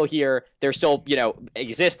they're still here, they're still,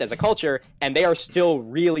 exist as a culture, and they are still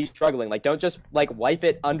really struggling. Like, don't just like wipe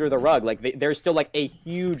it under the rug. Like, there's still like a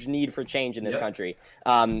huge need for change in this country.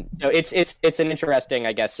 So it's an interesting,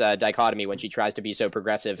 I guess, dichotomy when she tries to be so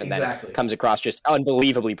progressive and then comes across just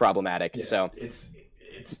unbelievably problematic. Yeah. So it's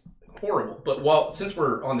horrible. But since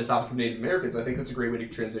we're on this topic of Native Americans, I think that's a great way to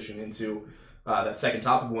transition into that second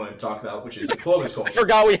topic we want to talk about, which is Clovis culture. I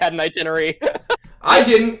forgot we had an itinerary. I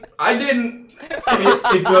didn't.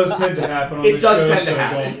 It does tend to happen on it does show, tend to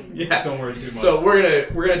happen. Don't worry too much. So we're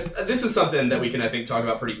gonna. This is something that we can, I think, talk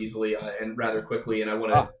about pretty easily and rather quickly. And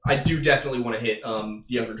I do definitely want to hit the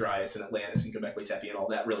Younger Dryas and Atlantis and Göbekli Tepe and all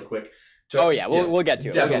that really quick. We'll get to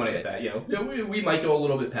it. Definitely want to hit that. We might go a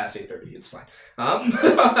little bit past 8:30. It's fine.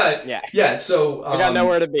 Yeah. So we got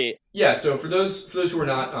nowhere to be. Yeah. So for those who are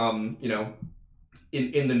not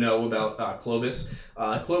in the know about Clovis,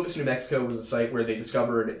 New Mexico was a site where they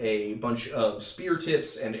discovered a bunch of spear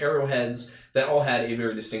tips and arrowheads that all had a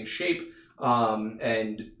very distinct shape.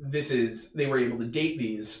 And they were able to date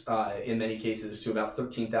these in many cases to about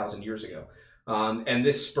 13,000 years ago. And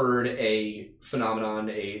this spurred a phenomenon,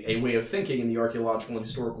 a way of thinking in the archaeological and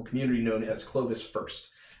historical community known as Clovis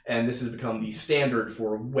First. And this has become the standard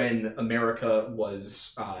for when America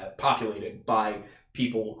was populated by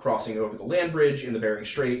people crossing over the land bridge in the Bering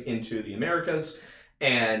Strait into the Americas.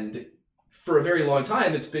 And for a very long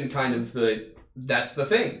time, it's been kind of that's the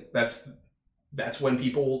thing. That's when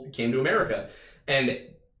people came to America. And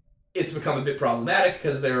it's become a bit problematic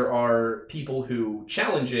because there are people who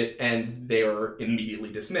challenge it and they are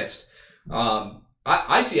immediately dismissed.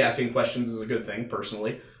 I see asking questions as a good thing,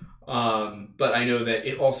 personally. But I know that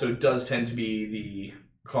it also does tend to be the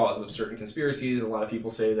cause of certain conspiracies. A lot of people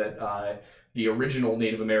say that the original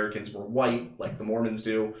Native Americans were white, like the Mormons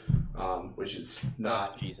do, which is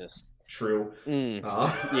not true.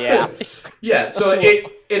 Yeah. So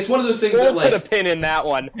it's one of those things that, like, put a pin in that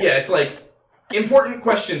one. Yeah, it's like important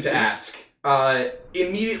question to ask.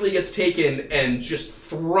 Immediately gets taken and just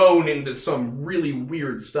thrown into some really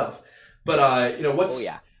weird stuff. But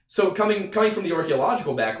So coming from the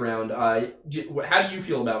archaeological background, how do you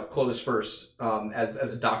feel about Clovis First as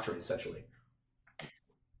a doctrine, essentially?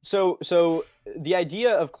 So the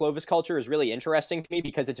idea of Clovis culture is really interesting to me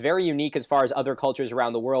because it's very unique as far as other cultures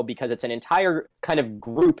around the world, because it's an entire kind of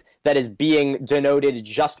group that is being denoted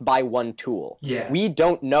just by one tool. Yeah. We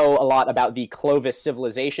don't know a lot about the Clovis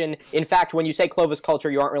civilization. In fact, when you say Clovis culture,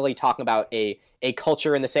 you aren't really talking about a a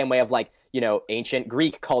culture in the same way of like, ancient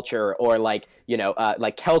Greek culture or like,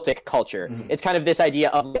 like Celtic culture. It's kind of this idea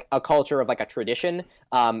of like, a culture of like a tradition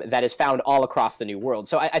that is found all across the New World.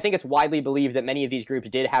 So I think it's widely believed that many of these groups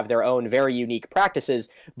did have their own very unique practices,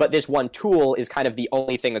 but this one tool is kind of the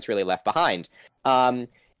only thing that's really left behind.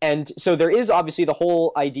 And so there is obviously the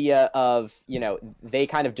whole idea of, they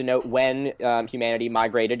kind of denote when humanity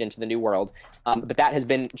migrated into the New World. But that has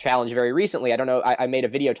been challenged very recently. I don't know. I made a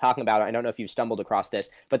video talking about it. I don't know if you've stumbled across this,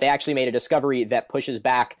 but they actually made a discovery that pushes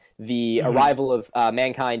back the arrival of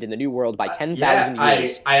mankind in the New World by 10,000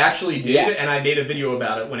 years. I actually did, and I made a video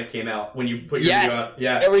about it when it came out, when you put your video up.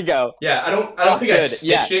 Yeah. There we go. Yeah, I don't think I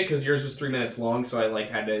stitched it because yours was 3 minutes long, so I like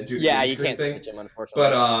had to do the you can't thing. stitch them,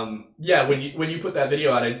 unfortunately. But when you put that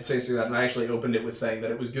video out, I did say that, and I actually opened it with saying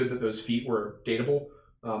that it was good that those feet were dateable,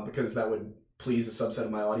 because that would please a subset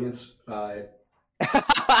of my audience.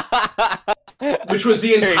 Which was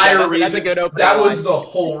the entire reason. That's a good opening that line. was the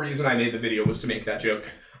whole reason I made the video, was to make that joke.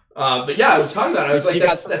 But yeah, I was talking about it. I was like,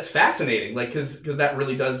 that's fascinating. Like, because that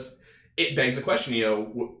really does, it begs the question,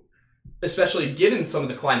 especially given some of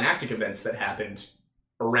the climactic events that happened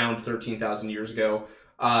around 13,000 years ago,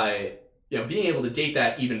 being able to date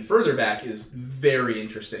that even further back is very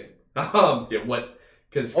interesting.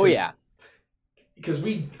 Because I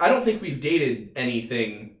don't think we've dated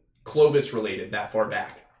anything Clovis related that far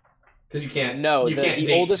back. Because you can't. No,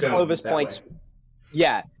 the oldest Clovis points.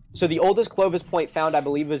 Yeah. So the oldest Clovis point found, I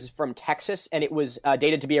believe, was from Texas, and it was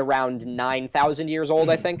dated to be around 9,000 years old,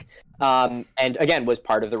 I think. And again, was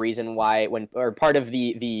part of the reason why, part of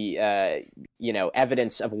the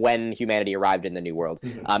evidence of when humanity arrived in the New World.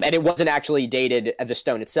 And it wasn't actually dated, the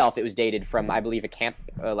stone itself, it was dated from, I believe, a camp,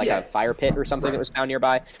 a fire pit or something that was found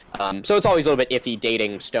nearby. So it's always a little bit iffy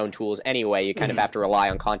dating stone tools anyway. You kind of have to rely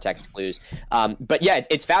on context clues. But yeah,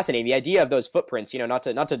 it's fascinating. The idea of those footprints, not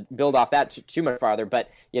to build off that too much farther, but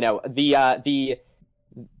the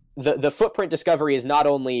footprint discovery is not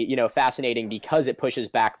only, fascinating because it pushes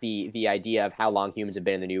back the idea of how long humans have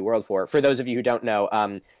been in the New World for. For those of you who don't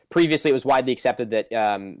know, previously it was widely accepted that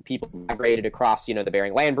people migrated across, the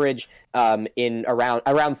Bering Land Bridge in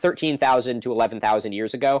around 13,000 to 11,000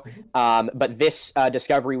 years ago. But this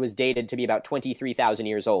discovery was dated to be about 23,000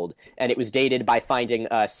 years old. And it was dated by finding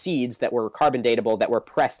seeds that were carbon datable that were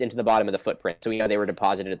pressed into the bottom of the footprint. So we know they were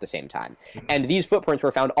deposited at the same time. And these footprints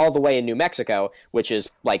were found all the way in New Mexico, which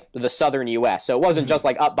is like the southern U.S. So it wasn't just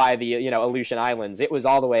like up by the, Aleutian Islands. It was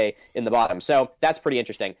all the way in the bottom. So that's pretty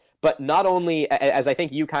interesting. But not only, as I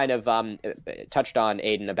think you kind of touched on,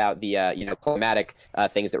 Aiden, about the climatic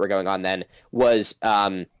things that were going on then, was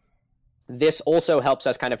this also helps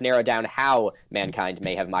us kind of narrow down how mankind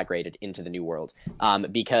may have migrated into the New World,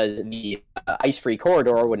 because the ice-free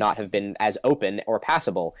corridor would not have been as open or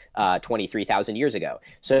passable 23,000 years ago.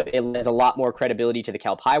 So it lends a lot more credibility to the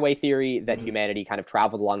kelp highway theory that humanity kind of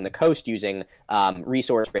traveled along the coast using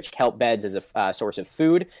resource-rich kelp beds as a source of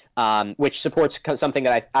food, which supports something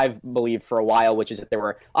that I've believed for a while, which is that there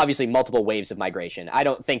were obviously multiple waves of migration. I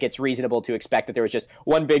don't think it's reasonable to expect that there was just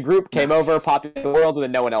one big group came over, populated the world, and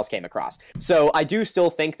then no one else came across. So I do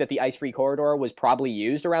still think that the ice-free corridor was probably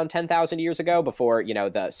used around 10,000 years ago before,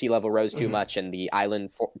 the sea level rose too much and the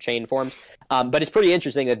island chain formed. But it's pretty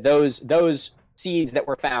interesting that those seeds that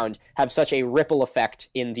were found have such a ripple effect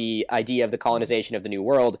in the idea of the colonization of the New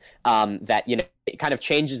World that, it kind of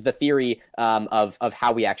changes the theory of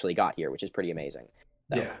how we actually got here, which is pretty amazing.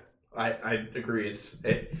 So. Yeah, I agree.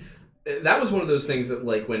 That was one of those things that,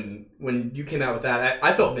 like, when you came out with that,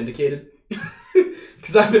 I felt vindicated.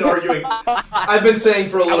 Because I've been saying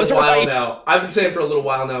for a little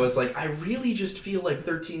while now, I was like, I really just feel like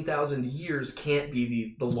 13,000 years can't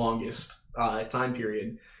be the longest time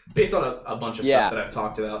period, based on a bunch of stuff that I've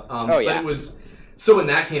talked about. But it was, so when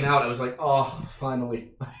that came out, I was like, oh,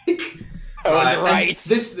 finally. Right.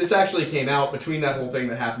 This actually came out between that whole thing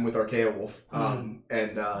that happened with Archaeowolf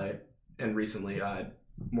and recently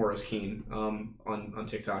Moros Keen on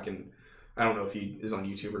TikTok, and I don't know if he is on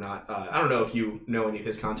YouTube or not. I don't know if you know any of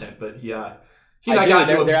his content, but he and I got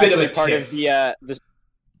into a bit of a tiff. You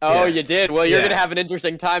did? Well, you're going to have an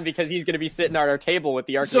interesting time because he's going to be sitting at our table with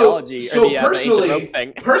the archaeology or the ancient Rome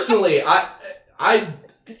thing. Personally, I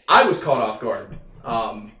was caught off guard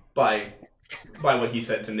by what he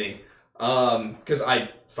said to me, because I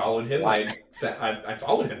followed him. I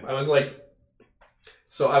followed him. I was like,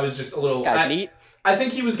 so I was just a little. Neat. I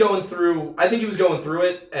think he was going through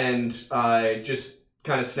it and just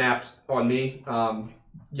kind of snapped on me.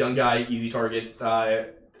 Young guy, easy target,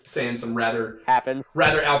 saying some rather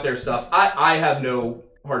out there stuff. I have no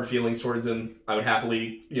hard feelings towards him. I would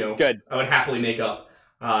happily, Good. I would happily make up,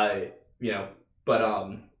 but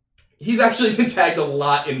He's actually been tagged a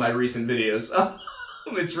lot in my recent videos.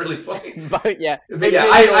 It's really funny. But yeah,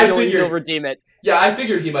 I figured you'll redeem it. Yeah, I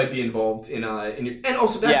figured he might be involved in your, and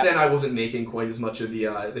also back then I wasn't making quite as much of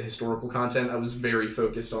the historical content. I was very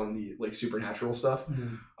focused on the like supernatural stuff.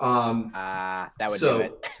 That would do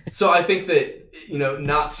it. So I think that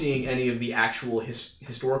not seeing any of the actual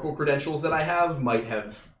historical credentials that I have might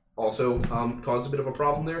have also caused a bit of a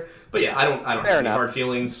problem there. But yeah, I don't have any hard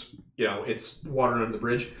feelings. It's water under the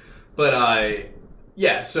bridge. But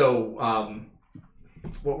yeah. So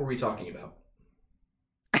what were we talking about?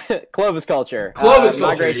 Clovis culture. Clovis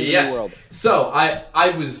culture, migration yes. to the world. So I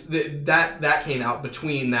was that came out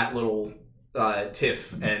between that little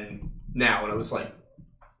tiff and now, and I was like,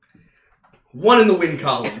 one in the win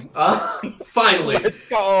column. Finally,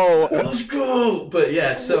 let's go. But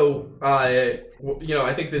yeah, so I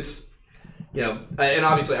think this, and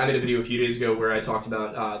obviously I made a video a few days ago where I talked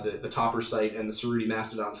about the Topper site and the Cerruti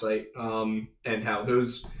Mastodon site, and how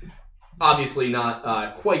those obviously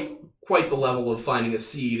not quite the level of finding a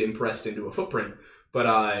seed impressed into a footprint, but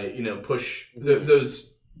push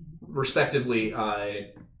those respectively.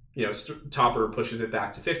 Topper pushes it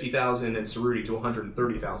back to 50,000 and Cerruti to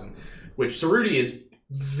 130,000, which Cerruti is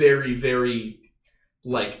very, very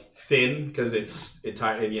like thin because it's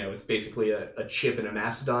basically a chip in a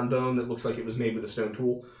mastodon bone that looks like it was made with a stone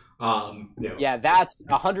tool. Yeah, that's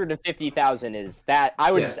 150,000 is that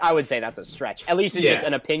I would say that's a stretch. At least it's just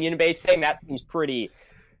an opinion based thing. That seems pretty.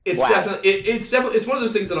 It's definitely it's one of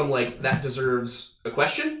those things that I'm like, that deserves a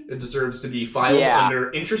question. It deserves to be filed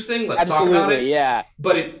under interesting. Let's talk about it. Yeah.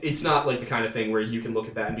 But it's not like the kind of thing where you can look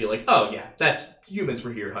at that and be like, oh yeah, that's humans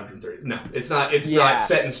were here 130. No, it's not. It's not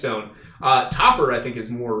set in stone. Topper I think is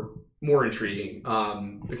more intriguing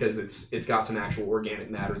because it's got some actual organic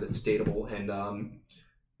matter that's datable and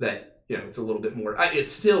that it's a little bit more.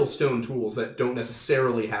 It's still stone tools that don't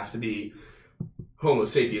necessarily have to be Homo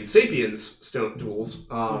sapiens stone tools.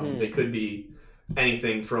 They could be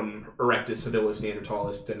anything from Erectus, Habilis,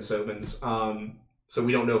 Neanderthalis, Denisovans. So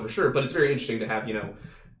we don't know for sure, but it's very interesting to have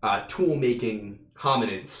tool making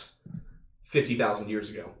hominids 50,000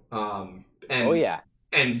 years ago. And with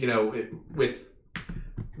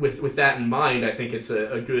that in mind, I think it's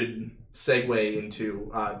a good segue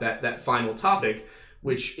into that final topic,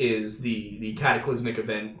 which is the cataclysmic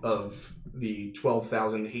event of the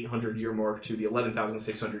 12,800 year mark to the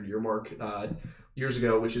 11,600 year mark years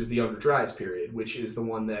ago, which is the Younger Dryas period, which is the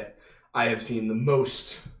one that I have seen the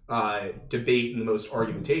most debate and the most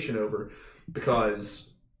argumentation over,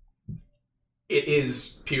 because it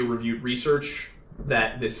is peer-reviewed research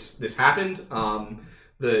that this happened.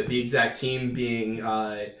 The exact team being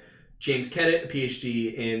James Kennett, a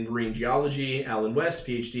PhD in marine geology; Alan West,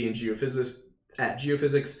 PhD in geophysics;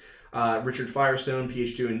 Richard Firestone,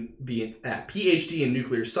 PhD in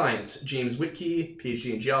nuclear science; James Whitkey,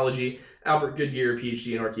 PhD in geology; Albert Goodyear,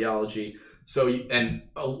 PhD in archaeology. So, and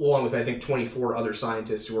along with I think 24 other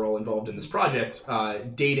scientists who are all involved in this project,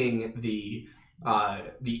 dating the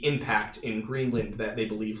impact in Greenland that they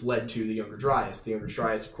believe led to the Younger Dryas. The Younger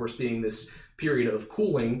Dryas, of course, being this period of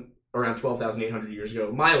cooling around 12,800 years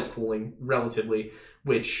ago, mild cooling relatively,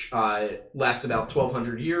 which lasts about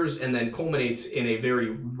 1,200 years and then culminates in a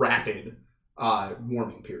very rapid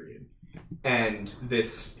warming period. And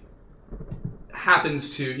this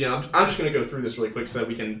happens to, I'm just going to go through this really quick so that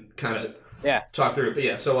we can kind of talk through it. But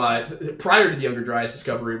yeah, so prior to the Younger Dryas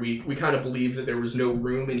discovery, we kind of believed that there was no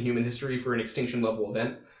room in human history for an extinction level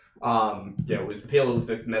event. It was the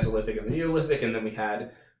Paleolithic, the Mesolithic, and the Neolithic, and then we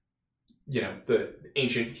had the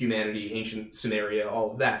ancient humanity, ancient Sumeria,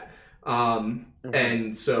 all of that.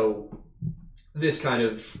 And so this kind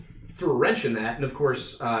of threw a wrench in that. And of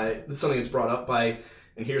course, something that's brought up by,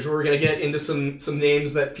 and here's where we're going to get into some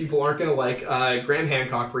names that people aren't going to like. Graham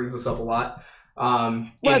Hancock brings this up a lot.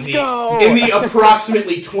 Let's go! In the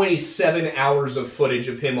approximately 27 hours of footage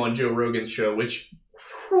of him on Joe Rogan's show, which,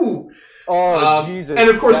 whew, Jesus. And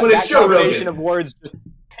of course, when it's Joe Rogan. Of words just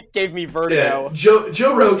gave me vertigo. Yeah,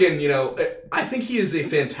 Joe Rogan, I think he is a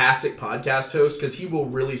fantastic podcast host because he will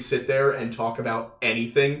really sit there and talk about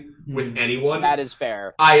anything with anyone. That is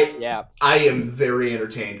fair. I am very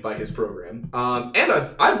entertained by his program. And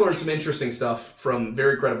I've learned some interesting stuff from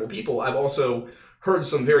very credible people. I've also heard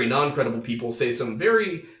some very non-credible people say some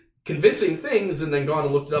very convincing things and then gone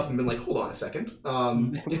and looked it up and been like, hold on a second.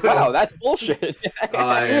 Wow, that's bullshit.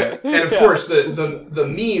 And of course, the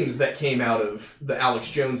memes that came out of the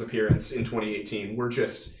Alex Jones appearance in 2018 were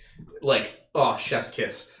just like, oh, chef's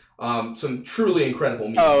kiss. Some truly incredible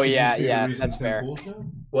memes. Oh, Did yeah, you see the yeah, recent that's Tim fair. Pool show?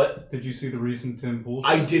 What? Did you see the recent Tim Pool show?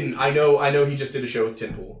 I didn't. I know he just did a show with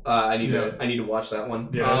Tim Pool. I need to watch that one.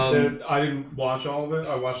 Yeah, I didn't watch all of it.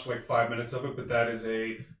 I watched like 5 minutes of it, but that is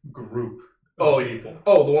a group of people.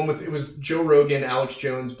 Oh, the one with, it was Joe Rogan, Alex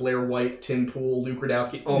Jones, Blair White, Tim Pool, Luke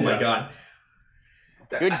Radowski. Oh my god.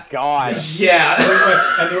 Good God. Yeah.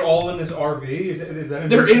 And they're all in this RV? Is that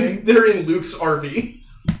they're in Luke's RV.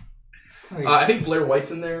 Like, I think Blair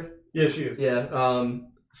White's in there. yeah, she is. Yeah.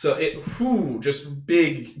 So just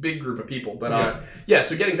big group of people. But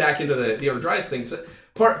so getting back into the Younger Dryas thing, so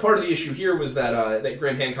part of the issue here was that that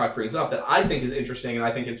Graham Hancock brings up that I think is interesting, and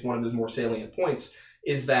I think it's one of the more salient points,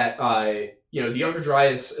 is that the Younger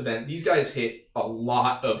Dryas event, these guys hit a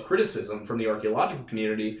lot of criticism from the archaeological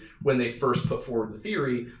community when they first put forward the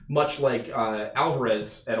theory, much like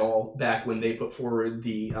Alvarez et al. Back when they put forward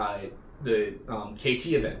the KT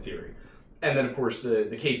event theory. And then, of course, the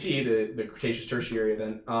KT, the Cretaceous Tertiary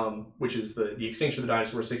event, which is the extinction of the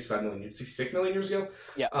dinosaurs 66 million years ago.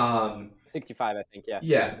 Yeah. 65, I think, yeah.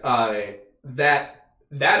 Yeah.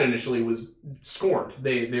 That initially was scorned.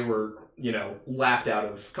 They were, laughed out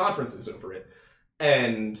of conferences over it.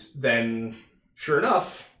 And then, sure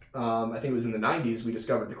enough, I think it was in the 90s, we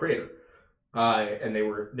discovered the crater. And they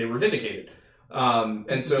were vindicated.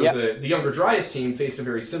 And so the Younger Dryas team faced a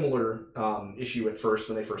very similar issue at first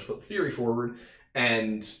when they first put the theory forward.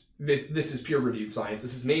 And this is peer-reviewed science.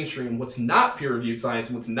 This is mainstream. What's not peer-reviewed science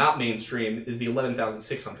and what's not mainstream is the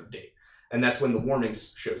 11,600 date. And that's when the warming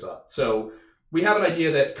shows up. So we have an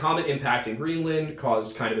idea that comet impact in Greenland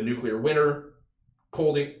caused kind of a nuclear winter,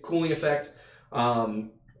 cooling effect.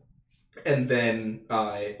 And then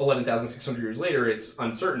 11,600 years later, it's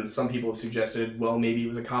uncertain. Some people have suggested, well, maybe it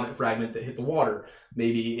was a comet fragment that hit the water.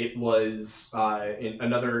 Maybe it was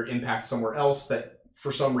another impact somewhere else that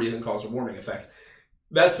for some reason caused a warming effect.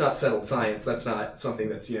 That's not settled science. That's not something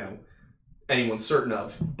that's, anyone's certain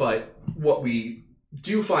of. But what we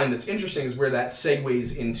do find that's interesting is where that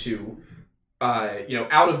segues into,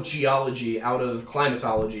 out of geology, out of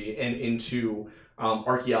climatology, and into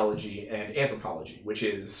archaeology and anthropology, which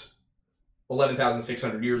is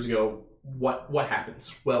 11,600 years ago. What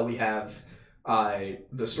happens? Well, we have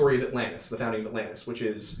the story of Atlantis, the founding of Atlantis, which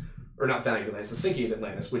is, or not founding of Atlantis, the sinking of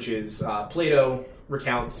Atlantis, which is Plato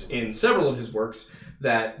recounts in several of his works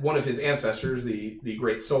that one of his ancestors, the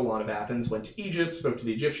great Solon of Athens, went to Egypt, spoke to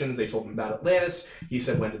the Egyptians. They told him about Atlantis. He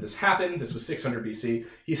said, when did this happen? This was 600 BC.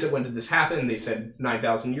 He said, when did this happen? They said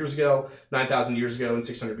 9,000 years ago. 9,000 years ago and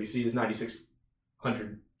 600 BC is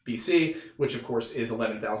 9,600 BC, which of course is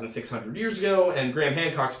 11,600 years ago. And Graham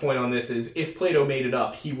Hancock's point on this is, if Plato made it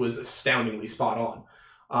up, he was astoundingly spot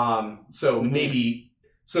on. So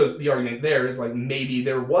the argument there is like, maybe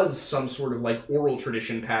there was some sort of like oral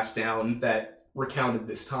tradition passed down that recounted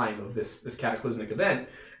this time of this cataclysmic event.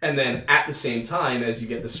 And then at the same time, as you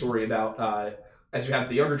get the story about, as you have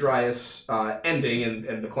the Younger Dryas ending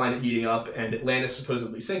and the climate heating up and Atlantis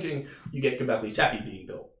supposedly sinking, you get Göbekli Tepe being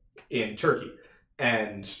built in Turkey.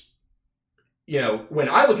 And, when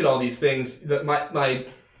I look at all these things, what I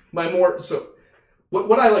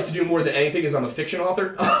like to do more than anything is I'm a fiction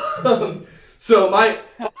author. So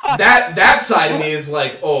that side of me is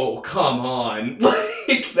like, oh, come on.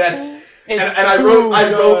 Like that's, and I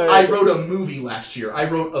wrote a movie last year. I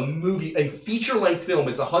wrote a feature-length film.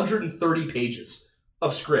 It's 130 pages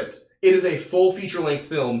of script. It is a full feature-length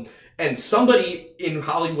film, and somebody in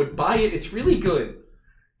Hollywood buy it. It's really good.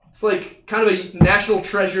 It's like kind of a national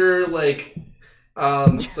treasure, like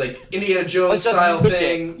Indiana Jones style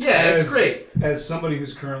thing. Yeah, it's great. As somebody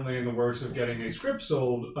who's currently in the works of getting a script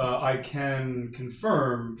sold, I can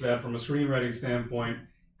confirm that from a screenwriting standpoint,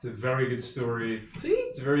 it's a very good story. See?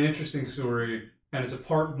 It's a very interesting story, and it's a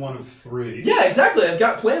part 1 of 3. Yeah, exactly. I've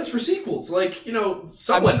got plans for sequels. Like,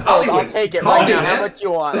 someone, Hollywood. I'll take it right now. How much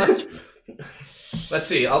you want? Let's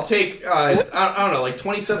see. I'll take, I don't know, like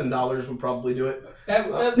 $27 would probably do it.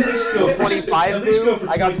 At least go for 25. At least go for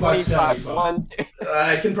I got 25. 25.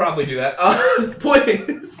 I can probably do that.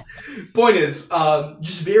 Point is,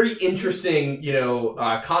 just very interesting,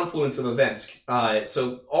 confluence of events.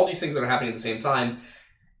 So all these things that are happening at the same time.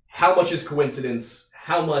 How much is coincidence?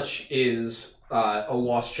 How much is a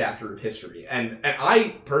lost chapter of history? And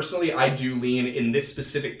I personally, I do lean in this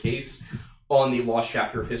specific case on the lost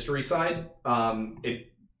chapter of history side.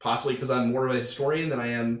 It possibly because I'm more of a historian than I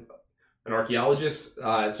am an archaeologist.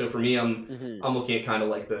 So for me, I'm looking at kind of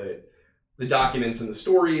like the documents and the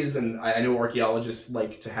stories, and I know archaeologists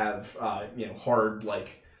like to have hard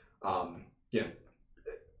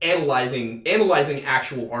analyzing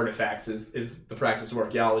actual artifacts is the practice of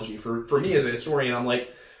archaeology. For me as a historian, I'm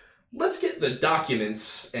like, let's get the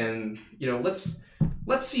documents and,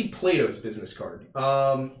 let's see Plato's business card.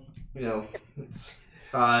 It's,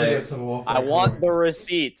 I want the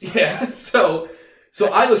receipts. Yeah, so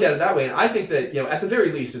I look at it that way, and I think that, at the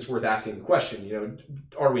very least, it's worth asking the question,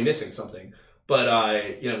 are we missing something? But,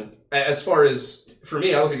 as far as, for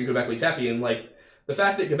me, I look at Göbekli Tepe, and, the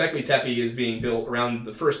fact that Göbekli Tepe is being built around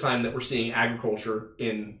the first time that we're seeing agriculture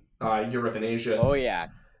in Europe and Asia. Oh, yeah.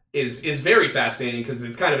 Is very fascinating, because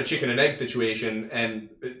it's kind of a chicken and egg situation, and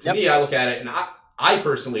to me, I look at it, and I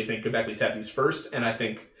personally think Göbekli Tepe's first, and I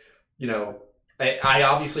think, I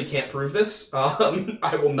obviously can't prove this.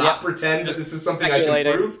 I will not pretend that this is something I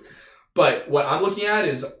can prove. But what I'm looking at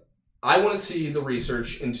is, I want to see the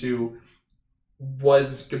research into,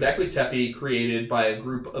 was Göbekli Tepe created by a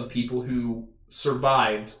group of people who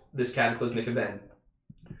survived this cataclysmic event,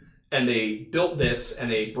 and they built this,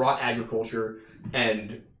 and they brought agriculture,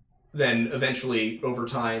 and then eventually, over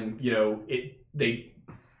time, I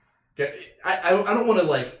don't want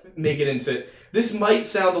to make it into. This might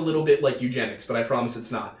sound a little bit like eugenics, but I promise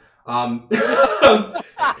it's not. I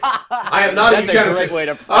am not a eugenicist. That's a great way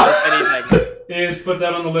to promise anything. Is put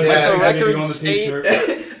that on the list. Yeah, I think on the t-shirt.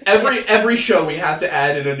 every show we have to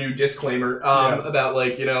add in a new disclaimer about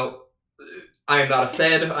I am not a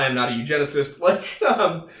Fed, I am not a eugenicist.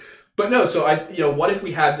 But no, so what if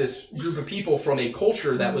we had this group of people from a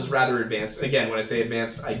culture that was rather advanced? And again, when I say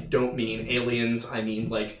advanced, I don't mean aliens. I mean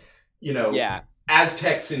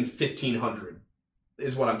Aztecs in 1500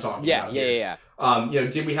 is what I'm talking about. Yeah.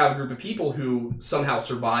 Did we have a group of people who somehow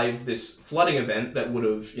survived this flooding event that would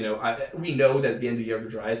have, we know that at the end of the Younger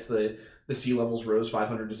Dryas, the sea levels rose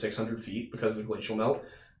 500 to 600 feet because of the glacial melt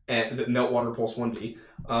and the meltwater pulse 1b,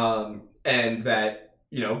 and that.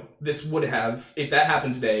 This would have, if that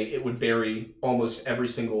happened today, it would bury almost every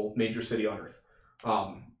single major city on Earth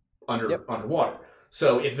underwater.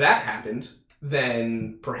 So if that happened,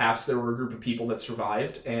 then perhaps there were a group of people that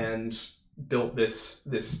survived and built this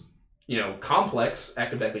complex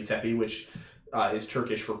at Göbekli Tepe, which is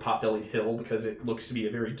Turkish for pot-bellied hill, because it looks to be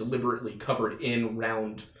a very deliberately covered in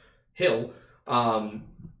round hill, and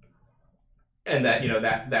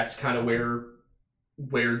that that's kind of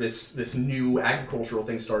where this new agricultural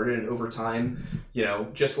thing started. And over time,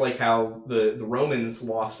 just like how the Romans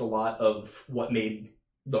lost a lot of what made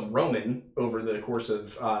them Roman over the course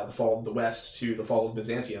of the fall of the West to the fall of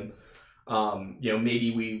Byzantium,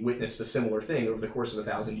 maybe we witnessed a similar thing over the course of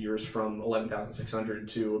 1,000 years, from 11,600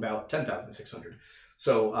 to about 10,600.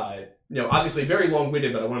 So, obviously very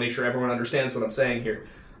long-winded, but I want to make sure everyone understands what I'm saying here.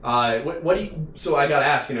 So I got to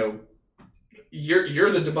ask,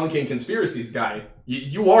 you're the debunking conspiracies guy.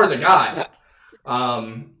 You are the guy.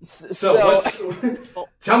 So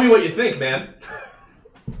tell me what you think, man.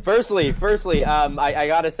 Firstly, I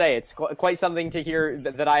gotta say, it's quite something to hear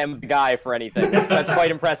that I am the guy for anything. That's quite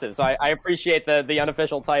impressive. So I appreciate the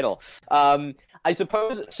unofficial title. I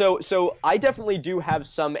suppose so. I definitely do have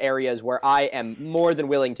some areas where I am more than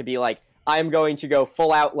willing to be I'm going to go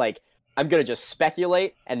full out. I'm going to just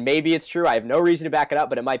speculate, and maybe it's true. I have no reason to back it up,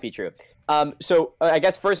 but it might be true. So I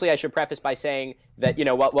guess firstly I should preface by saying that,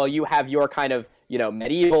 while you have your kind of,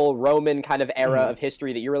 medieval Roman kind of era of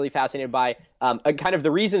history that you're really fascinated by, kind of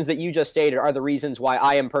the reasons that you just stated are the reasons why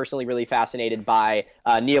I am personally really fascinated by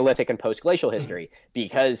Neolithic and post-glacial history,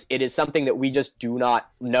 because it is something that we just do not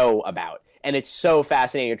know about. And it's so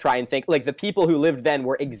fascinating to try and think, the people who lived then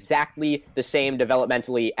were exactly the same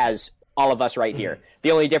developmentally as all of us right here.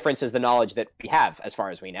 The only difference is the knowledge that we have, as far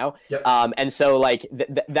as we know. Yep. And so,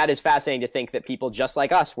 that is fascinating to think that people just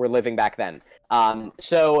like us were living back then.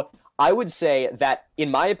 So I would say that, in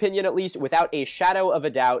my opinion at least, without a shadow of a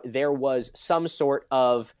doubt, there was some sort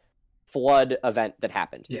of flood event that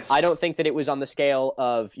happened. Yes. I don't think that it was on the scale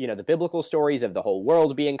of, the biblical stories of the whole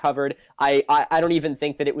world being covered. I don't even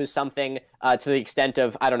think that it was something to the extent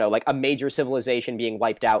of, I don't know, a major civilization being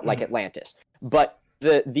wiped out like Atlantis. But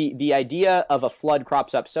the idea of a flood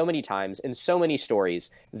crops up so many times in so many stories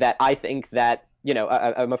that I think that,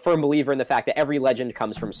 I'm a firm believer in the fact that every legend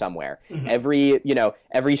comes from somewhere. Every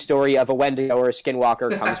story of a Wendigo or a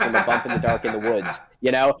skinwalker comes from a bump in the dark in the woods.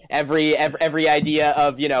 Every idea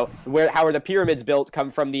of, how are the pyramids built come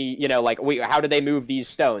from the, how do they move these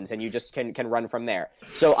stones? And you just can run from there.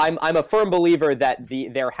 So I'm a firm believer that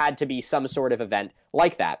there had to be some sort of event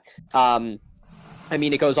like that.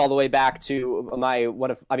 It goes all the way back to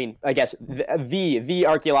I guess the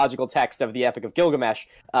archaeological text of the Epic of Gilgamesh,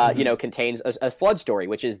 contains a flood story,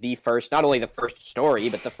 which is not only the first story,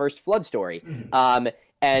 but the first flood story.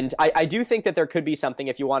 And I do think that there could be something,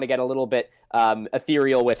 if you want to get a little bit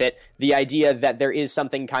ethereal with it. The idea that there is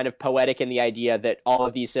something kind of poetic in the idea that all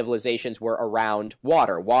of these civilizations were around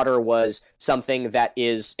water. Water was something that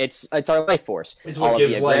it's our life force. It's all what of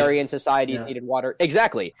gives the agrarian life. societies needed water.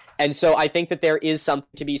 Exactly. And so I think that there is something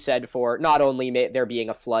to be said for not only there being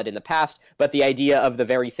a flood in the past, but the idea of the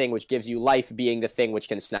very thing which gives you life being the thing which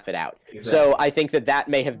can snuff it out. Exactly. So I think that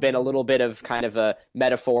may have been a little bit of kind of a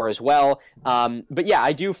metaphor as well. But yeah,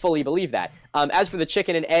 I do fully believe that. As for the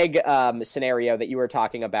chicken and egg scenario that you were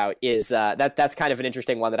talking about, is that's kind of an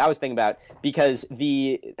interesting one that I was thinking about, because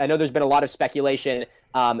I know there's been a lot of speculation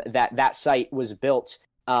that site was built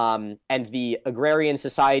and the agrarian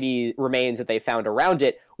society remains that they found around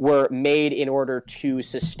it were made in order to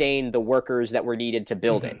sustain the workers that were needed to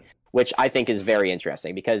build it. Which I think is very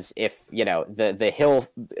interesting, because if, the hill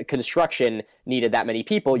construction needed that many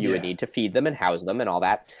people, you would need to feed them and house them and all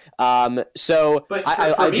that. So but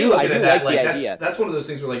I do like the idea. That's one of those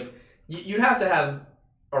things where, like, you'd have to have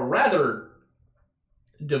a rather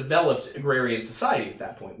developed agrarian society at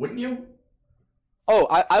that point, wouldn't you? Oh,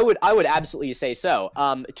 I would absolutely say so.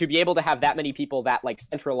 To be able to have that many people that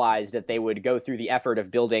centralized that they would go through the effort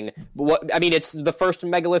of building it's the first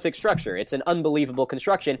megalithic structure. It's an unbelievable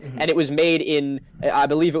construction, and it was made in, I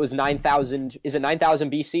believe it was 9,000. Is it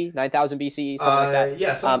 9,000 BC? 9,000 BC, something like that.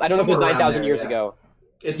 Yeah, I don't know if it was 9,000 years ago.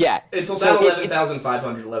 It's about so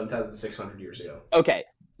 11,500, 11,600 years ago. Okay.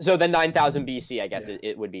 So then 9,000 BC, I guess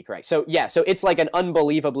it would be correct. So yeah, so it's like an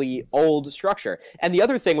unbelievably old structure. And the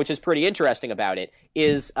other thing, which is pretty interesting about it,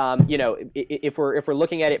 is if we're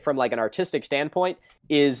looking at it from like an artistic standpoint,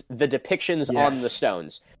 is the depictions on the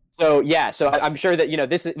stones. So yeah, so I'm sure that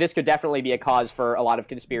this could definitely be a cause for a lot of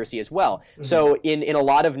conspiracy as well. Mm-hmm. So in a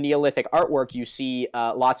lot of Neolithic artwork, you see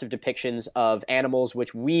lots of depictions of animals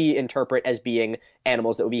which we interpret as being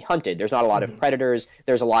animals that would be hunted. There's not a lot of predators.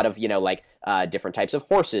 There's a lot of different types of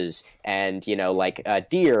horses and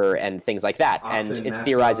deer and things like that. Oxen, and it's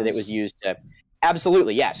theorized that it was used to.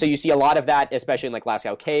 Absolutely, yeah. So you see a lot of that, especially in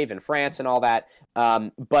Lascaux Cave in France and all that.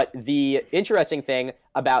 But the interesting thing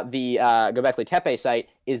about the Göbekli Tepe site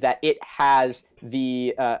is that it has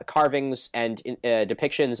the carvings and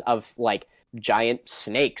depictions of giant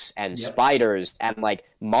snakes and spiders and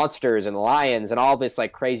monsters and lions and all this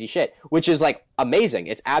crazy shit, which is amazing.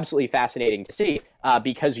 It's absolutely fascinating to see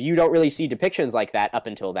because you don't really see depictions like that up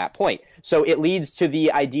until that point. So it leads to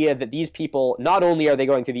the idea that these people, not only are they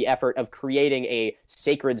going through the effort of creating a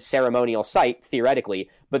sacred ceremonial site, theoretically,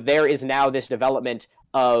 but there is now this development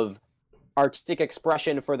of artistic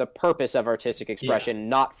expression for the purpose of artistic expression,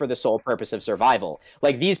 not for the sole purpose of survival.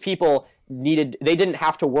 These people they didn't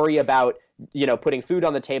have to worry about putting food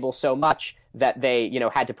on the table so much that they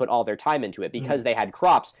had to put all their time into it, because they had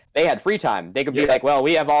crops. They had free time. They could be well,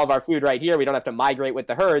 we have all of our food right here, we don't have to migrate with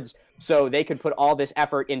the herds, so they could put all this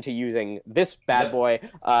effort into using this bad boy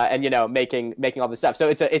and making all this stuff. So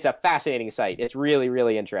it's a fascinating site. It's really,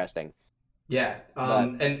 really interesting. Yeah,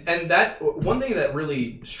 and that one thing that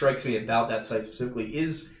really strikes me about that site specifically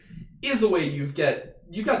is the way you've got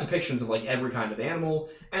depictions of every kind of animal,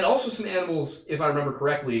 and also some animals, if I remember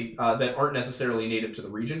correctly, that aren't necessarily native to the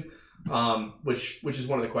region, which is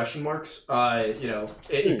one of the question marks.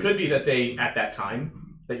 It could be that they, at that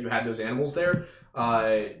time that you had those animals there,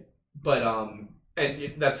 but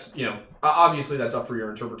that's obviously that's up for your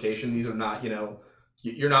interpretation. These are not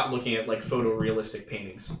you're not looking at photorealistic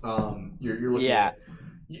paintings. You're looking at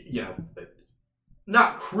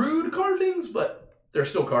not crude carvings, but they're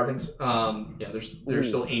still carvings. There's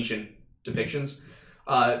still ancient depictions.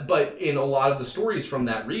 But in a lot of the stories from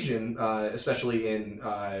that region, especially in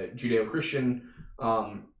Judeo-Christian,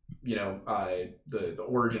 the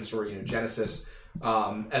origin story, Genesis,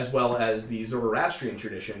 as well as the Zoroastrian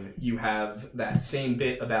tradition, you have that same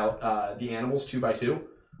bit about the animals 2 by 2.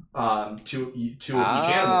 Two of each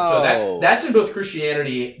animal. So that's in both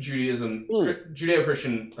Christianity, Judaism,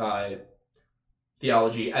 Judeo-Christian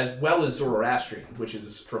theology, as well as Zoroastrian, which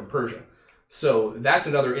is from Persia. So that's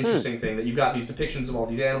another interesting thing, that you've got these depictions of all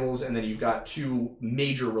these animals, and then you've got two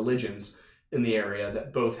major religions in the area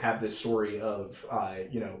that both have this story of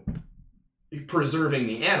preserving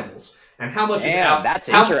the animals, and how much that's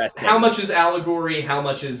interesting. How much is allegory, how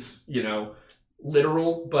much is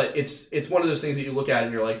literal, but it's one of those things that you look at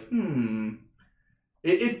and you're like,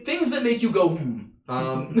 things that make you go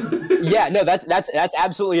Yeah, no, that's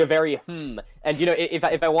absolutely a very and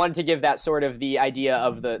if I wanted to give that sort of the idea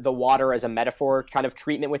of the water as a metaphor kind of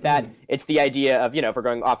treatment with that, it's the idea of if we're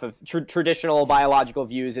going off of traditional biological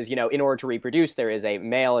views, is in order to reproduce there is a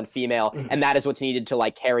male and female, and that is what's needed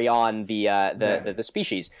to carry on the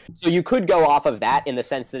species. So you could go off of that in the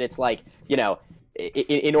sense that it's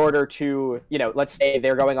in order to, let's say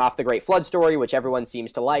they're going off the Great Flood story, which everyone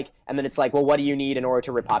seems to like, and then it's like, well, what do you need in order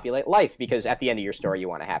to repopulate life? Because at the end of your story, you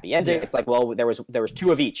want a happy ending. Yeah. It's like, well, there was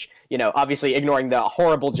two of each, obviously ignoring the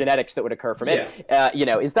horrible genetics that would occur from it,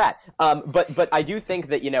 is that. But I do think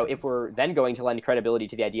that, if we're then going to lend credibility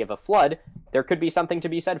to the idea of a flood, there could be something to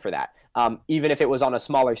be said for that. Even if it was on a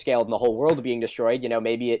smaller scale than the whole world being destroyed,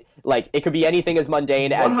 maybe it could be anything as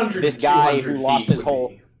mundane as this guy who lost his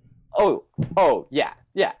whole... Oh, yeah.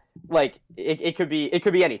 Like it could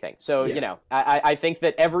be anything. So I think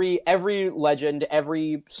that every legend,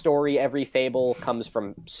 every story, every fable comes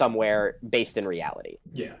from somewhere based in reality.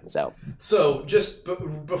 Yeah. So just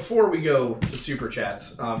before we go to super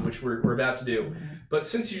chats, which we're about to do, but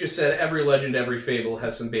since you just said every legend, every fable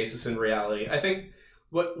has some basis in reality, I think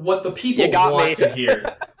what the people want to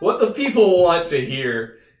hear, what the people want to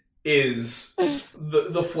hear is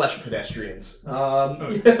the flesh pedestrians.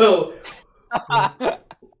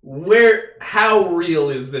 How real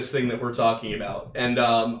is this thing that we're talking about? And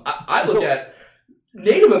I look at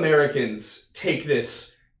Native Americans take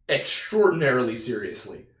this extraordinarily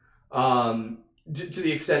seriously, to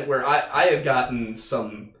the extent where I have gotten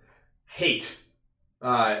some hate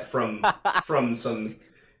from some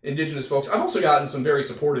indigenous folks. I've also gotten some very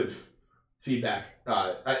supportive feedback.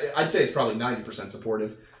 I'd say it's probably 90%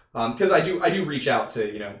 supportive. Because I do reach out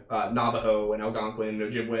to Navajo and Algonquin and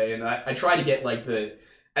Ojibwe, and I try to get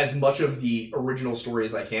as much of the original story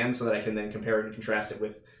as I can, so that I can then compare it and contrast it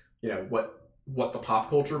with what the pop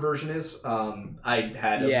culture version is. I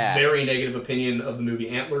had a very negative opinion of the movie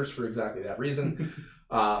Antlers for exactly that reason,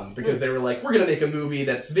 because they were like, we're gonna make a movie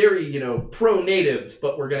that's very pro-native,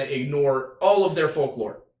 but we're gonna ignore all of their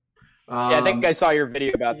folklore. I think I saw your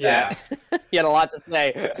video about that. You had a lot to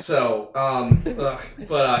say. So,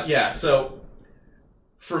 so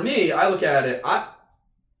for me, I look at it,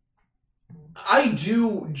 I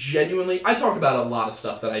do genuinely, I talk about a lot of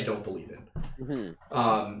stuff that I don't believe in.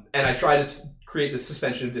 Mm-hmm. And I try to create this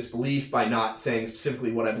suspension of disbelief by not saying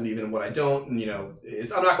specifically what I believe in and what I don't. And,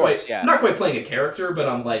 I'm not quite playing a character, but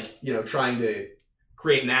I'm trying to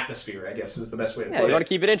create an atmosphere, I guess is the best way to put it. You want to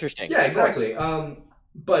keep it interesting. Yeah, exactly.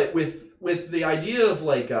 But with the idea of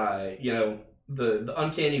the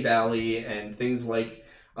Uncanny Valley and things like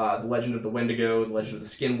the Legend of the Wendigo, the Legend of the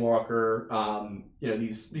Skinwalker,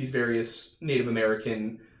 these various Native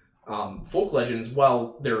American folk legends,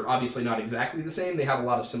 while they're obviously not exactly the same, they have a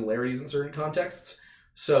lot of similarities in certain contexts.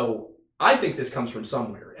 So I think this comes from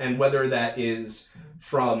somewhere, and whether that is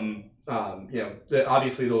from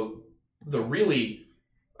obviously the really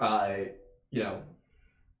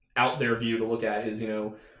out there view to look at is,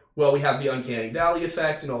 we have the Uncanny Valley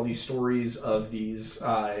effect and all these stories of these,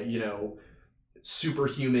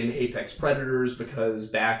 superhuman apex predators, because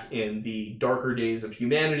back in the darker days of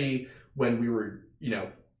humanity, when we were,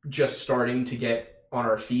 just starting to get on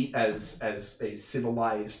our feet as a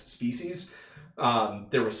civilized species,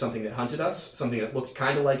 there was something that hunted us, something that looked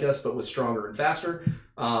kind of like us, but was stronger and faster,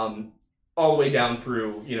 all the way down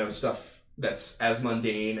through, stuff that's as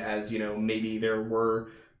mundane as, maybe there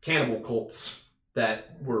were cannibal cults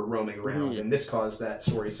that were roaming around, and this caused that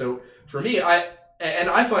story. So for me, I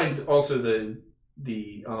find also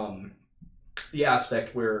the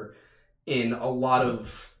aspect where in a lot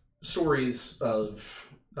of stories of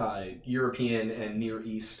European and Near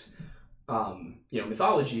East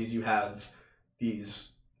mythologies, you have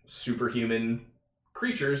these superhuman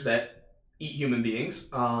creatures that eat human beings.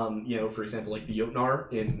 For example, like the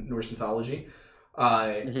Jotnar in Norse mythology.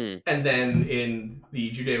 And then in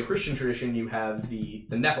the Judeo-Christian tradition, you have the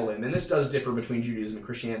Nephilim, and this does differ between Judaism and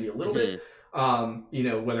Christianity a little bit.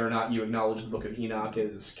 Whether or not you acknowledge the Book of Enoch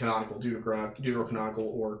as canonical, deuterocanonical,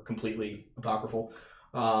 or completely apocryphal,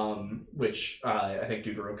 which I think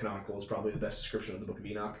deuterocanonical is probably the best description of the Book of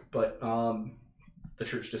Enoch, but the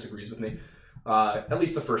church disagrees with me. At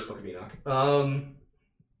least the first Book of Enoch.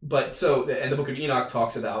 But so, and the Book of Enoch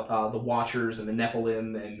talks about the Watchers and the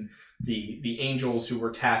Nephilim and the angels who were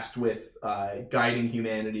tasked with guiding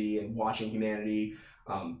humanity and watching humanity,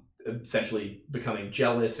 essentially becoming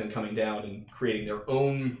jealous and coming down and creating their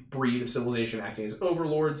own breed of civilization, acting as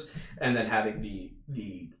overlords, and then having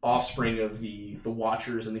the offspring of the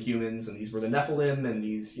Watchers and the humans, and these were the Nephilim, and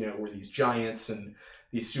these were these giants and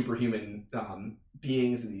these superhuman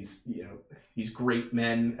beings, and these great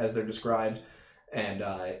men as they're described. And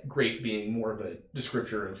great being more of a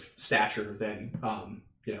descriptor of stature than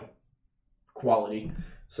quality,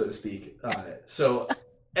 so to speak.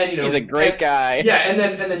 He's a great guy. Yeah, and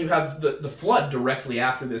then you have the flood directly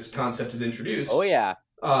after this concept is introduced. Oh yeah.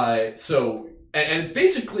 So it's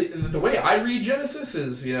basically the way I read Genesis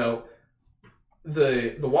is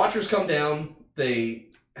the Watchers come down, they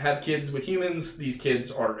have kids with humans. These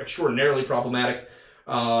kids are extraordinarily problematic.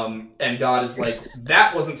 And God is like,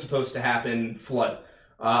 that wasn't supposed to happen, flood.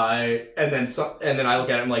 And then I look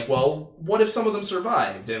at it and I'm like, well, what if some of them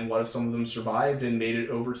survived? And what if some of them survived and made it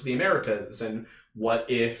over to the Americas? And what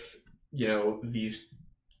if,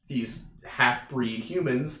 these half-breed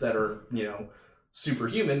humans that are,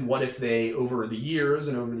 superhuman, what if they, over the years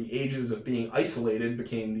and over the ages of being isolated,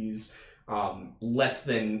 became these less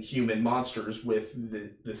than human monsters with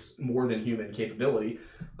this more than human capability,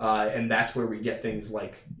 and that's where we get things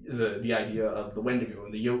like the idea of the Wendigo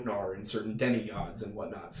and the Jotnar and certain demigods and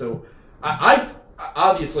whatnot. So I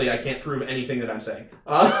obviously I can't prove anything that I'm saying,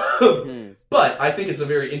 but I think it's a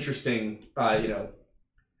very interesting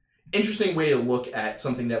interesting way to look at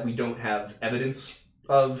something that we don't have evidence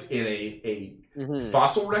of in a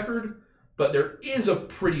fossil record, but there is a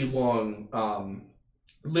pretty long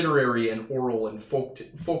literary and oral and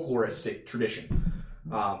folkloristic tradition.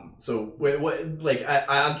 So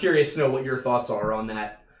I'm curious to know what your thoughts are on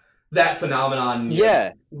that phenomenon.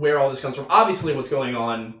 Yeah. Where all this comes from. Obviously what's going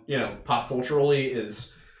on, pop culturally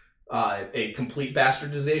is a complete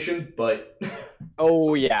bastardization, but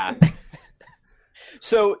oh yeah.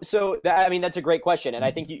 So that's a great question, and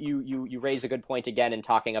I think you raise a good point again in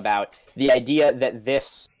talking about the idea that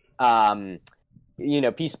this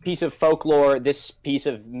piece of folklore, this piece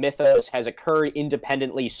of mythos has occurred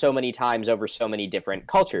independently so many times over so many different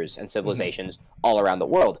cultures and civilizations all around the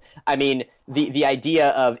world. I mean, the idea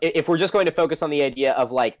of, if we're just going to focus on the idea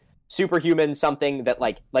of like superhuman, something that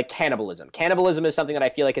like cannibalism. Cannibalism is something that I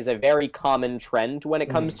feel like is a very common trend when it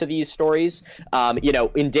comes to these stories.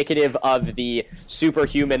 Indicative of the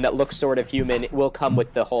superhuman that looks sort of human will come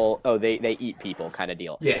with the whole, they eat people kind of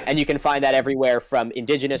deal. Yeah. And you can find that everywhere from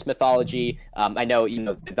indigenous mythology. I know,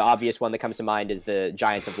 the obvious one that comes to mind is the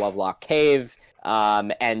Giants of Lovelock Cave.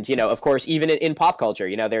 And of course, even in pop culture,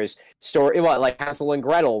 there's like Hansel and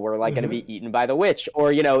Gretel were like going to be eaten by the witch,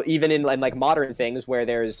 or even in like modern things where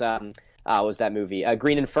there's what was that movie,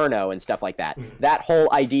 Green Inferno and stuff like that. That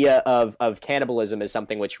whole idea of cannibalism is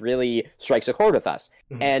something which really strikes a chord with us.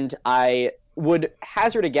 And I would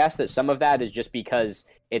hazard a guess that some of that is just because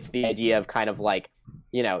it's the idea of kind of like,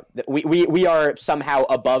 we are somehow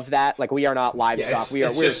above that. Like, we are not livestock.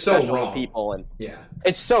 We're so special wrong. people, and yeah,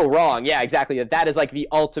 it's so wrong. Yeah, exactly. That is like the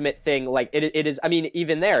ultimate thing. Like it is. I mean,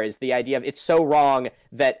 even there is the idea of it's so wrong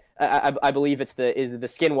that I believe the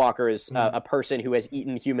skinwalker is a person who has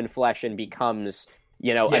eaten human flesh and becomes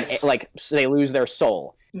so they lose their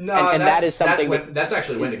soul. No, and that is something that's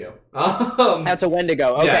actually Wendigo. That's a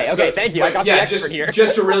Wendigo. Okay, yeah, okay, thank you. I got the expert here.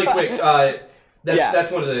 Just a really quick. That's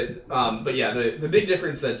one of the but yeah, the big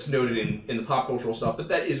difference that's noted in the pop cultural stuff, but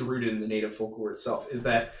that is rooted in the native folklore itself, is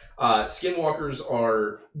that skinwalkers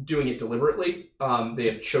are doing it deliberately. They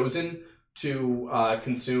have chosen to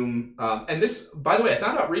consume, and this, by the way, I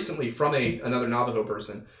found out recently from another Navajo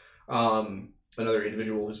person, another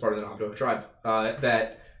individual who's part of the Navajo tribe,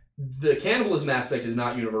 that the cannibalism aspect is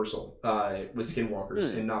not universal with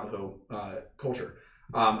skinwalkers in Navajo culture.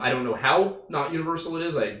 I don't know how not universal it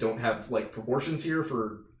is. I don't have like proportions here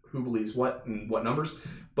for who believes what and what numbers,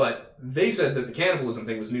 but they said that the cannibalism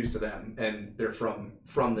thing was news to them, and they're from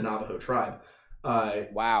the Navajo tribe.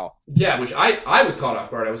 Wow. Yeah, which I was caught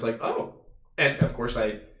off guard. I was like, oh, and of course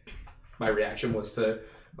my reaction was to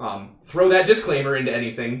throw that disclaimer into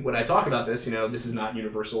anything when I talk about this. This is not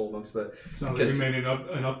universal amongst the. Sounds like we made an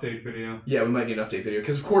update video. Yeah, we might need an update video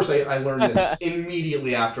because, of course, I learned this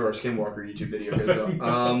immediately after our Skinwalker YouTube video goes up.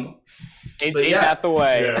 Ain't that the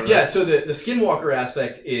way? Yeah. So the Skinwalker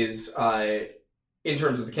aspect is, in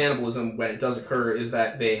terms of the cannibalism, when it does occur, is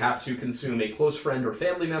that they have to consume a close friend or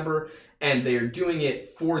family member, and they are doing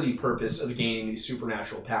it for the purpose of gaining these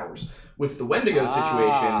supernatural powers. With the Wendigo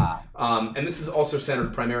situation, and this is also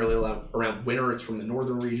centered primarily around winter. It's from the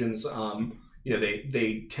northern regions.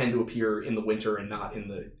 They tend to appear in the winter and not in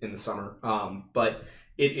the summer. But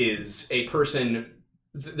it is a person.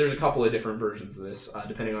 There's a couple of different versions of this,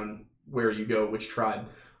 depending on where you go, which tribe.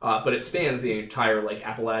 But it spans the entire like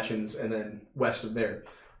Appalachians and then west of there.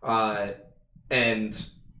 And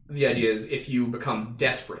the idea is, if you become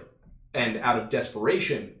desperate and out of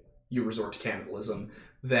desperation you resort to cannibalism,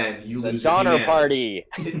 then you lose the Donner Party.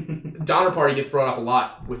 Donner Party gets brought up a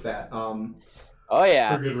lot with that. Oh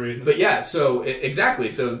yeah, for good reason. But yeah, so exactly.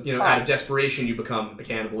 So out of desperation, you become a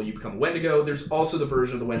cannibal. You become a Wendigo. There's also the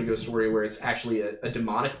version of the Wendigo story where it's actually a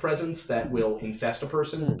demonic presence that will infest a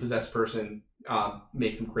person, possess a person,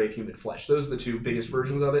 make them crave human flesh. Those are the two biggest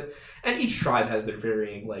versions of it, and each tribe has their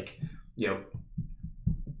varying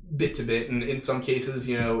bit to bit. And in some cases,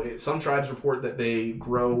 some tribes report that they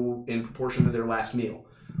grow in proportion to their last meal.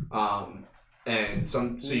 And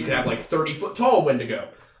so you could have like 30-foot tall Wendigo.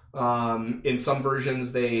 In some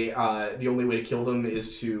versions, the only way to kill them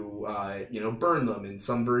is to burn them. In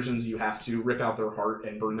some versions, you have to rip out their heart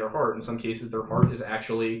and burn their heart. In some cases, their heart is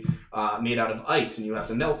actually made out of ice, and you have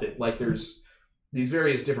to melt it. Like there's these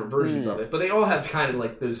various different versions of it, but they all have kind of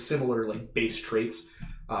like those similar like base traits.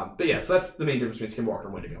 But yeah, so that's the main difference between Skinwalker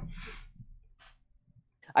and Wendigo.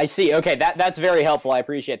 I see. Okay, that's very helpful. I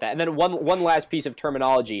appreciate that. And then one last piece of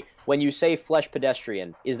terminology. When you say flesh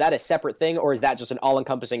pedestrian, is that a separate thing, or is that just an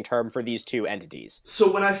all-encompassing term for these two entities? So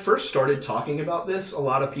when I first started talking about this, a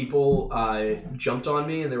lot of people jumped on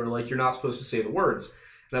me, and they were like, "You're not supposed to say the words."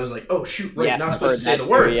 And I was like, "Oh shoot, right, yes, not supposed to say the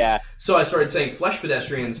words." Yeah. So I started saying flesh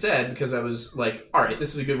pedestrian instead, because I was like, "All right,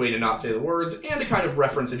 this is a good way to not say the words and to kind of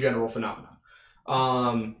reference a general phenomenon."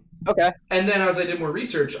 Okay. And then as I did more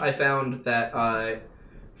research, I found that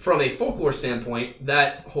from a folklore standpoint,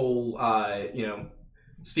 that whole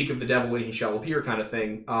speak of the devil and he shall appear kind of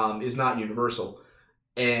thing is not universal.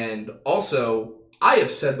 And also, I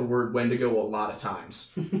have said the word Wendigo a lot of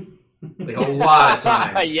times. Like, a lot of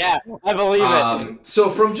times. Yeah, I believe it. So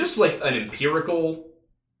from just, like, an empirical,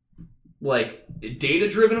 like,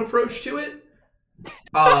 data-driven approach to it,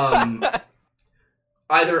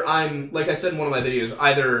 either I'm, like I said in one of my videos,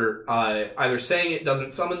 either saying it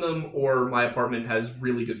doesn't summon them, or my apartment has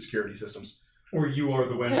really good security systems. Or you are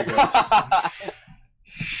the Wendigo.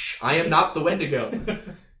 I am not the Wendigo.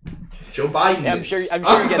 Joe Biden I'm is. sure you get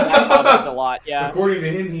that comment a lot. Yeah. According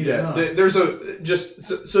to him, he's not. There's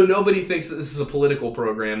so nobody thinks that this is a political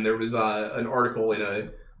program. There was an article in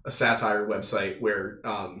a satire website where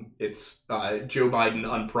it's Joe Biden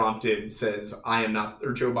unprompted says I am not,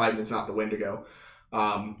 or Joe Biden is not the Wendigo.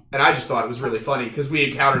 And I just thought it was really funny because we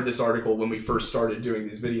encountered this article when we first started doing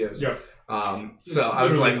these videos. Yep. So I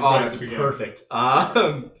was like, oh, that's perfect.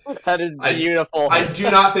 That is beautiful. I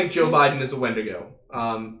do not think Joe Biden is a Wendigo.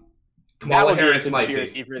 Kamala Harris might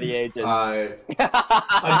be. For the ages. I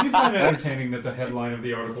do find it entertaining that the headline of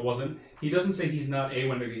the article wasn't, he doesn't say he's not a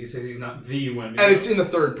Wendigo, he says he's not the Wendigo. And it's in the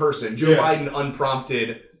third person. Joe Biden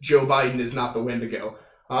unprompted, Joe Biden is not the Wendigo.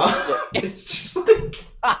 It's just like...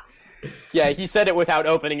 Yeah, he said it without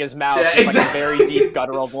opening his mouth. Yeah, with like a very deep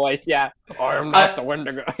guttural voice. Yeah, I'm not the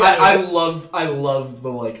Wendigo. I love the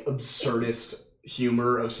like absurdist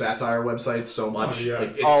humor of satire websites so much. Oh,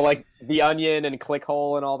 yeah. Like The Onion and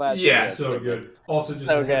Clickhole and all that. Yeah, so good. Also, just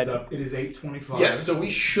a heads up, it is 8:25. Yes, so we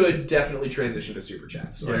should definitely transition to super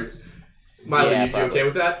chats. Right? Yes. Milo, you okay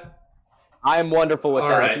with that? I am wonderful with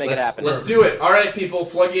that. Right, let's make it happen. Let's do it. All right, people,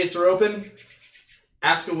 floodgates are open.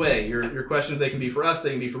 Ask away. Your questions, they can be for us, they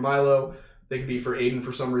can be for Milo, they can be for Aiden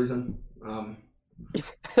for some reason.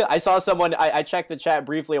 I saw someone, I checked the chat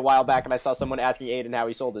briefly a while back, and I saw someone asking Aiden how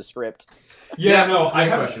he sold his script. I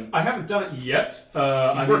haven't done it yet.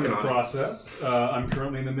 I'm in the process. I'm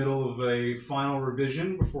currently in the middle of a final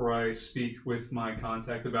revision before I speak with my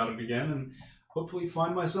contact about it again, and hopefully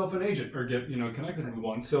find myself an agent, or get connected with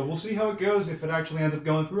one. So we'll see how it goes. If it actually ends up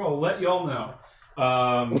going through, I'll let y'all know.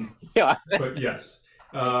 Yeah. But yes.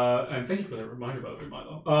 And thank you for that reminder, by the way,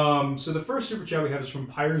 Milo. So the first super chat we have is from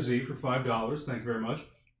Pyre Z for $5. Thank you very much.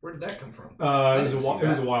 Where did that come from? It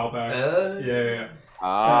was a while back. Yeah.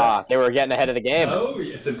 They were getting ahead of the game. Oh,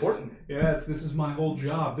 yeah. It's important. Yeah, this is my whole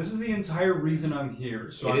job. This is the entire reason I'm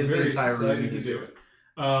here. So I'm very excited to do it.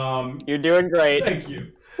 You're doing great. Thank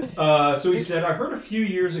you. So he said, I heard a few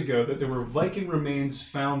years ago that there were Viking remains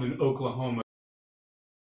found in Oklahoma.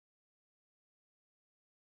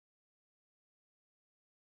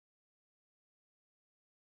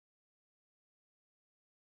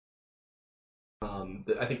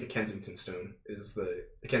 I think the Kensington Stone is the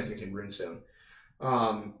Kensington Runestone,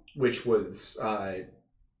 which was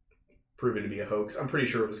proven to be a hoax. I'm pretty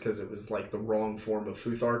sure it was because it was like the wrong form of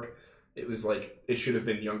Futhark. It was like, it should have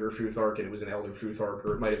been younger Futhark and it was an elder Futhark,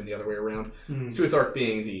 or it might have been the other way around. Futhark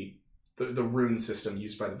being the rune system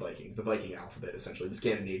used by the Vikings, the Viking alphabet, essentially, the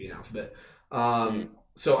Scandinavian alphabet.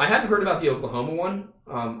 So I hadn't heard about the Oklahoma one.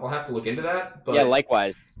 I'll have to look into that. But yeah,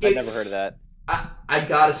 likewise. I've never heard of that. I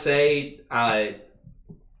gotta say,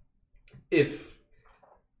 if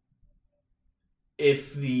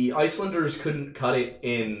the Icelanders couldn't cut it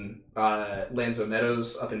in Lanzo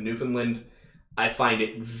Meadows up in Newfoundland, I find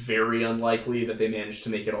it very unlikely that they managed to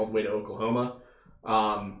make it all the way to Oklahoma.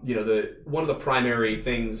 One of the primary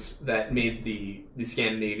things that made the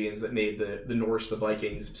Scandinavians, that made the Norse, the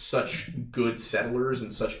Vikings, such good settlers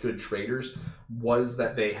and such good traders was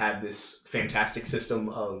that they had this fantastic system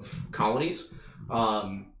of colonies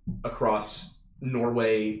across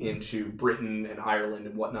Norway into Britain and Ireland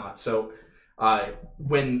and whatnot. So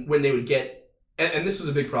when they would get, and this was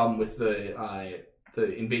a big problem with the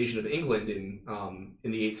the invasion of England in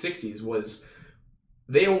the 860s was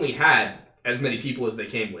they only had as many people as they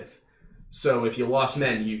came with. So if you lost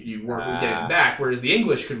men, you weren't getting them back. Whereas the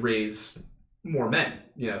English could raise more men.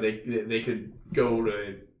 They could go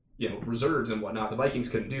to reserves and whatnot. The Vikings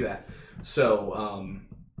couldn't do that. So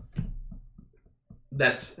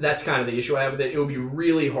that's kind of the issue I have with it. It would be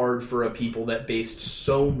really hard for a people that based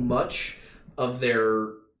so much of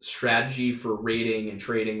their strategy for raiding and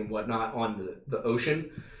trading and whatnot on the ocean.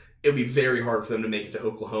 It would be very hard for them to make it to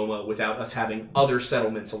Oklahoma without us having other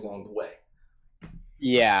settlements along the way.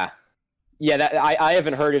 Yeah. I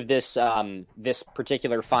haven't heard of this this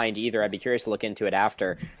particular find either. I'd be curious to look into it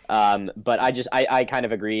after. But I kind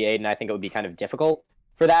of agree, Aiden. I think it would be kind of difficult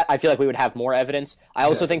for that. I feel like we would have more evidence. I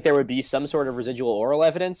also think there would be some sort of residual oral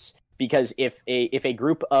evidence, because if a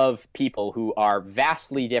group of people who are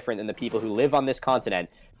vastly different than the people who live on this continent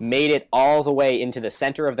made it all the way into the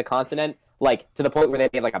center of the continent, like to the point where they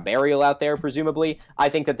made like a burial out there, presumably, I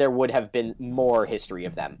think that there would have been more history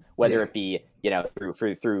of them, whether it be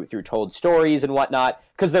through told stories and whatnot.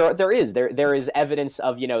 Because there is evidence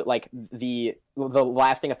of like the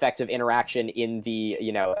lasting effects of interaction in the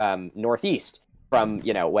Northeast from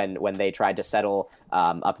when they tried to settle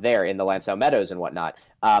up there in the Lansdowne Meadows and whatnot.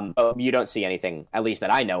 You don't see anything, at least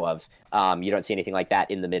that I know of. You don't see anything like that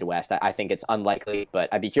in the Midwest. I think it's unlikely, but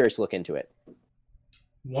I'd be curious to look into it.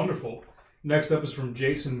 Wonderful. Next up is from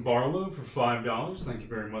Jason Barlow for $5. Thank you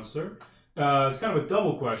very much, sir. It's kind of a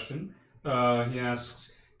double question. He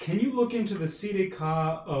asks, can you look into the Sede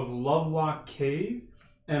Ka of Lovelock Cave?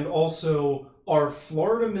 And also, are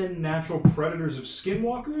Florida men natural predators of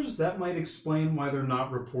skinwalkers? That might explain why they're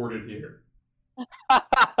not reported here.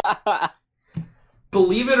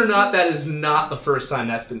 Believe it or not, that is not the first time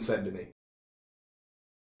that's been said to me.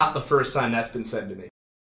 Not the first time that's been said to me.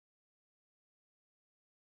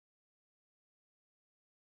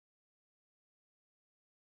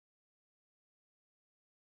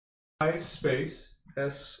 Space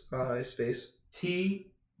S-I space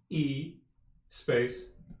T-E space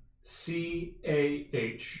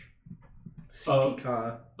C-A-H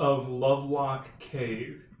C-T-Ka of Lovelock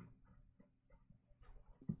Cave.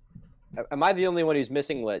 Am I the only one who's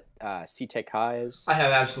missing what Sede Ka is? I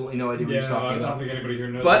have absolutely no idea what he's talking I about. don't think anybody here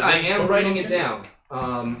knows. But I am writing it down.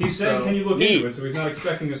 He's saying, can you look into it? So he's not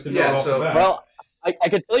expecting us to know off the bat. Well, I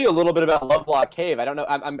could tell you a little bit about Lovelock Cave. I don't know.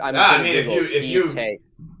 If you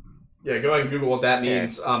yeah, go ahead and Google what that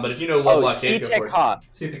means. But if you know Lovelock Cave, Sede Ka.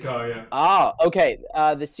 Sede Ka, yeah. Ah, okay.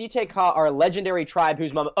 The Sede Ka are a legendary tribe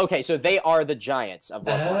whose mom... Okay, so they are the giants of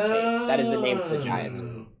Lovelock Cave. That is the name for the giants.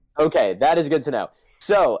 Okay, that is good to know.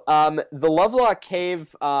 So, the Lovelock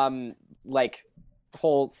Cave, whole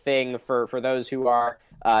thing for those who are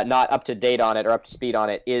not up to date on it or up to speed on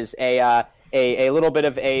it is a little bit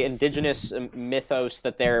of a indigenous mythos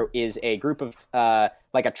that there is a group of a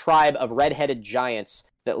tribe of red-headed giants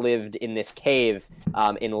that lived in this cave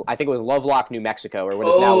in, I think it was Lovelock, New Mexico, or what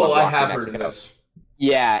is now Lovelock, I have New heard Mexico. of this.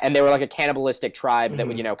 Yeah, and they were like a cannibalistic tribe that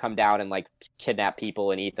would, come down and kidnap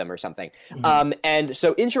people and eat them or something. And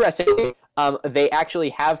so interestingly, they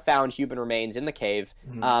actually have found human remains in the cave,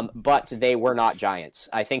 but they were not giants.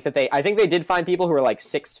 I think they did find people who were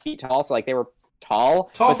 6 feet tall, so they were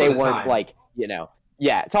tall but they weren't time.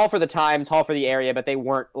 Yeah, tall for the time, tall for the area, but they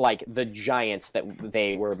weren't the giants that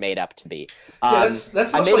they were made up to be. That's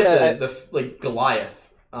much the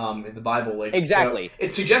Goliath in the Bible. Exactly.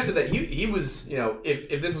 It suggested that he was,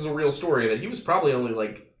 if this is a real story, that he was probably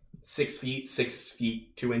only 6 feet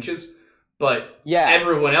 2 inches, but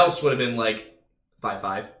everyone else would have been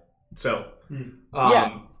 5'5". So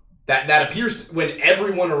that appears when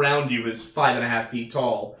everyone around you is 5.5 feet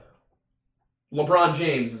tall. LeBron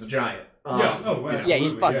James is a giant.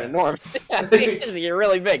 He's fucking enormous. He's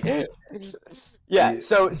really big. Yeah.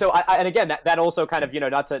 So and again, that also kind of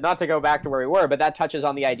not to go back to where we were, but that touches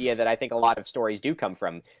on the idea that I think a lot of stories do come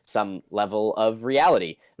from some level of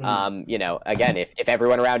reality. Again, if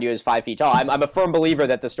everyone around you is 5 feet tall, I'm a firm believer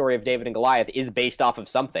that the story of David and Goliath is based off of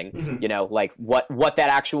something. What that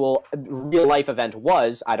actual real life event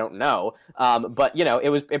was, I don't know. But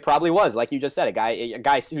it probably was, like you just said, a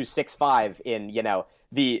guy who's 6'5" in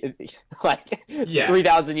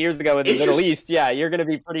 3,000 years ago in the Middle East. Yeah, you're going to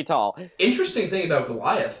be pretty tall. Interesting thing about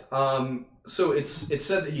Goliath. So it's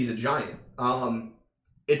said that he's a giant.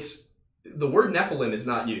 It's the word Nephilim is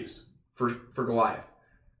not used for Goliath.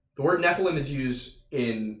 The word Nephilim is used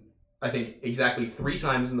in, I think, exactly 3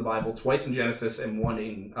 times in the Bible, twice in Genesis and 1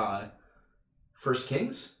 in 1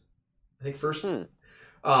 Kings. I think first. It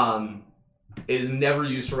is never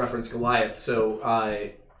used to reference Goliath. So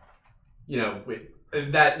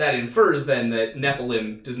that infers then that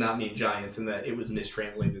Nephilim does not mean giants and that it was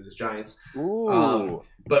mistranslated as giants. Ooh.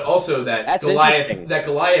 But also that That's interesting.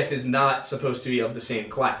 Goliath is not supposed to be of the same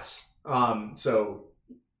class. So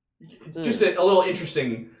just a little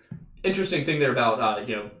interesting thing there about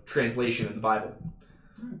translation in the Bible.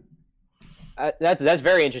 That's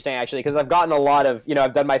very interesting, actually, because I've gotten a lot of,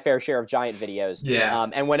 I've done my fair share of giant videos. Yeah.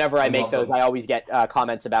 And whenever I make those, I always get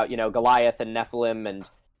comments about, Goliath and Nephilim and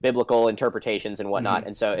biblical interpretations and whatnot. Mm-hmm.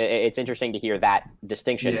 And so it's interesting to hear that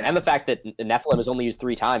distinction. Yeah. And the fact that Nephilim is only used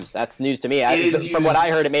 3 times. That's news to me. From what I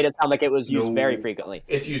heard, it made it sound like it was used very frequently.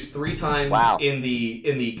 It's used 3 times in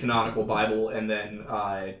the canonical Bible, and then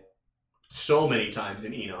so many times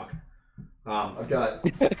in Enoch. I've got...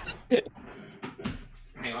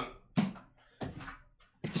 Hang on.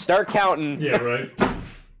 Start counting. Yeah, right.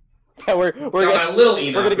 Yeah, we're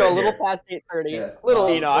gonna go a little past 8:30. Yeah. Little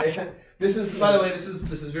Enoch. This is, by the way, this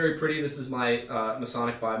is very pretty. This is my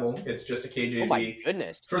Masonic Bible. It's just a KJV. Oh my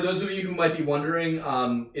goodness! For those of you who might be wondering,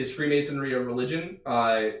 is Freemasonry a religion?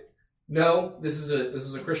 No. This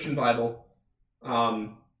is a Christian Bible.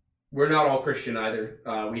 We're not all Christian either.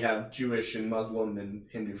 We have Jewish and Muslim and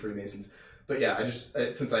Hindu Freemasons. But yeah, I just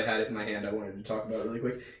since I had it in my hand, I wanted to talk about it really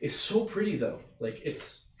quick. It's so pretty though.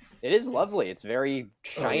 It is lovely. It's very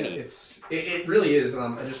shiny. Oh, yeah, it really is.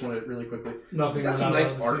 I just want to really quickly. Nothing. Got some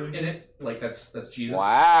nice art in it. Like that's Jesus.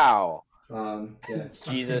 Wow. Yeah. It's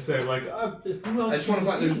Jesus. Say, I just want to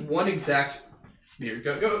find. There's one exact. Here,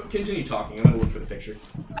 go. Continue talking. I'm gonna look for the picture.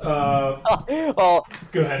 Well,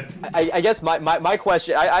 go ahead. I guess my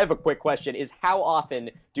question. I have a quick question. Is how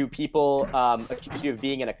often do people accuse you of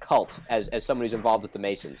being in a cult as someone who's involved with the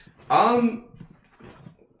Masons? All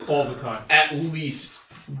the time. At least.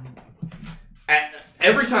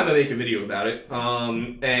 Every time I make a video about it.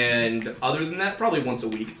 And other than that, probably once a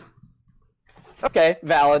week. Okay,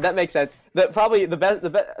 valid. That makes sense. The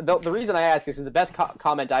reason I ask is the best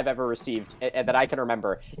comment I've ever received that I can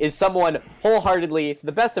remember is someone wholeheartedly, to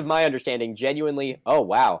the best of my understanding, genuinely, oh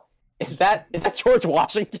wow, is that George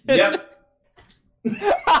Washington? Yep. You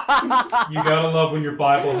gotta love when your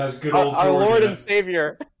Bible has good old George. Our Lord and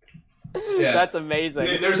Savior. Yeah. That's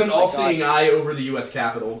amazing. There's an all-seeing eye over the U.S.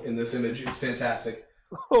 Capitol in this image. It's fantastic.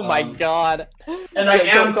 Oh my god. And I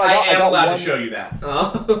am allowed to show you that.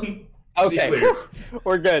 Okay,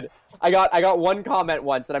 we're good. I got one comment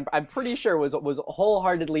once that I'm pretty sure was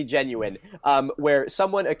wholeheartedly genuine, where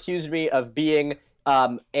someone accused me of being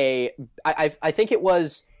I think it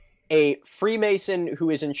was a Freemason who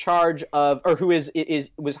is in charge of, or who I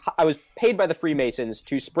was paid by the Freemasons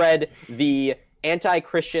to spread the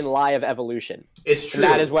anti-Christian lie of evolution. It's true.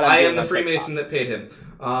 And that is what I am the Freemason that paid him.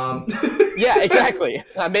 Yeah, exactly.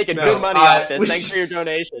 I'm making good money off this. Thanks for your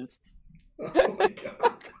donations. Oh my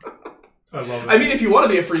god. I love it. I mean, if you want to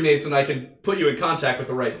be a Freemason, I can put you in contact with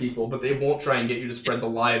the right people, but they won't try and get you to spread the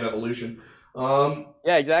lie of evolution.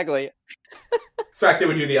 Yeah, exactly. In fact, they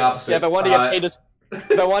would do the opposite. Yeah, if I wanted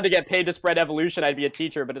to get paid to spread evolution, I'd be a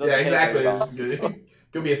teacher, but it doesn't. Yeah, exactly.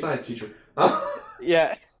 Go be a science teacher.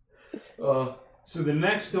 Yeah. So the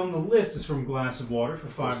next on the list is from Glass of Water for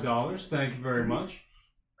 $5. Thank you very much.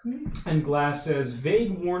 And Glass says,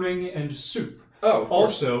 vague warning and soup. Oh,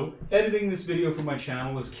 also, editing this video for my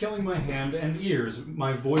channel is killing my hand and ears.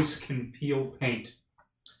 My voice can peel paint.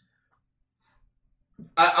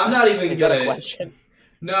 I'm not even Is gonna. That a question?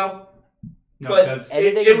 No, but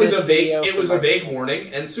it was a vague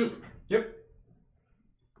warning and soup. Yep.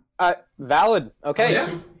 Valid. Okay.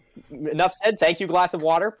 Yeah. Enough said. Thank you, Glass of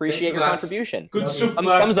Water. Appreciate your contribution. Good soup.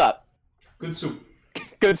 Thumbs up. Good soup.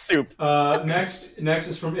 Good soup. Next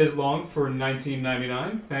is from Islong for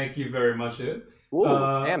 $19.99. Thank you very much, Iz. Ooh,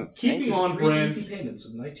 damn. Keeping on brand. Easy payments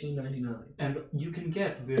of $19.99. And you can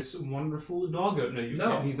get this wonderful doggo. No, you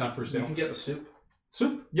can't. He's not for sale. You can get the soup.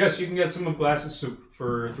 Soup? Yes, you can get some of Glass's soup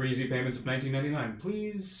for 3 easy payments of $19.99.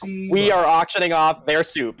 Please see. We are auctioning off their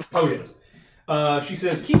soup. Oh, yes. She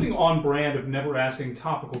says, keeping on brand of never asking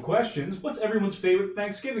topical questions, what's everyone's favorite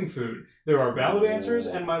Thanksgiving food? There are valid answers,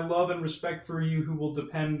 and my love and respect for you will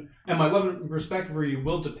depend on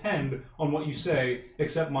what you say,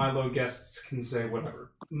 except Milo guests can say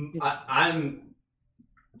whatever. I'm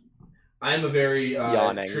a very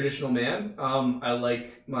traditional man. I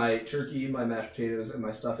like my turkey, my mashed potatoes, and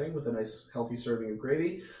my stuffing with a nice healthy serving of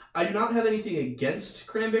gravy. I do not have anything against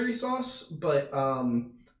cranberry sauce, but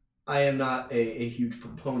I am not a huge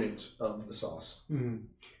proponent of the sauce.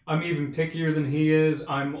 I'm even pickier than he is.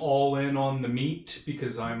 I'm all in on the meat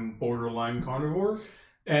because I'm borderline carnivore.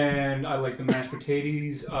 And I like the mashed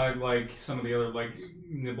potatoes. I like some of the other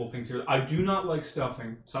nibble things here. I do not like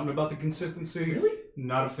stuffing. Something about the consistency. Really?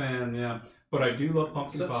 Not a fan, yeah. but I do love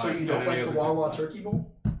pumpkin pie. So you don't like the Wawa turkey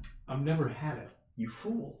bowl? I've never had it. You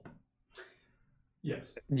fool.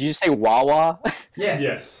 Yes. Did you say Wawa? Yeah.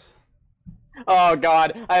 Yes. Oh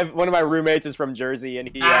God, I have one of my roommates is from Jersey, and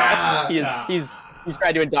he's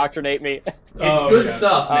trying to indoctrinate me. It's good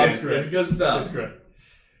stuff, man. It's great. It's good stuff. It's great.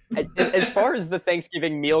 As far as the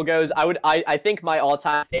Thanksgiving meal goes, I think my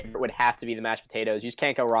all-time favorite would have to be the mashed potatoes. You just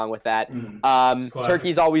can't go wrong with that.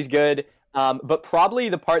 Turkey's always good, but probably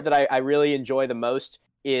the part that I really enjoy the most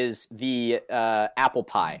is the apple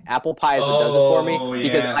pie. Apple pie is what does it for me,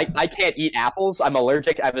 because I can't eat apples. I'm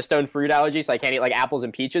allergic. I have a stone fruit allergy, so I can't eat like apples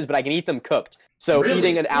and peaches, but I can eat them cooked. So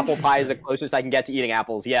eating an apple pie is the closest I can get to eating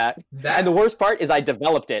apples, yeah. And the worst part is I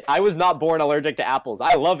developed it. I was not born allergic to apples.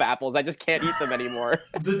 I love apples. I just can't eat them anymore.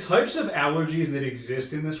 The types of allergies that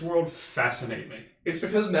exist in this world fascinate me. It's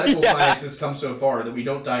because medical science has come so far that we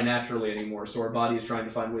don't die naturally anymore, so our body is trying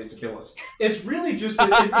to find ways to kill us. It's really just,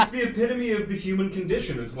 it's the epitome of the human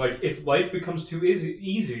condition. It's like, if life becomes too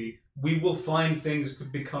easy, we will find things to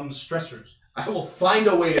become stressors. I will find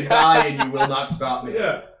a way to die and you will not stop me.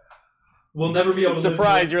 Yeah. We'll never be able to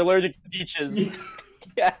Surprise, you're allergic to peaches.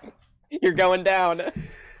 Yeah, you're going down.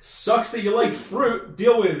 Sucks that you like fruit.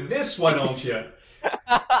 Deal with this, why don't you?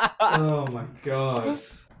 Oh my god.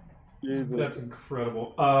 Jesus. That's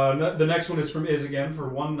incredible. The next one is from Iz again for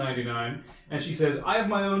 $1.99, and she says, I have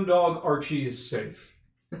my own dog, Archie is safe.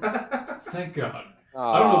 Thank God.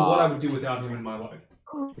 I don't know what I would do without him in my life.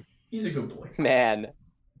 He's a good boy. Man.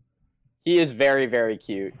 He is very, very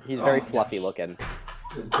cute. He's very fluffy looking.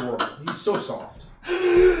 Adorable. He's so soft.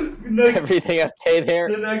 Everything okay there?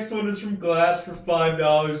 The next one is from Glass for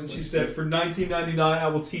 $5, and she said, for $19.99, I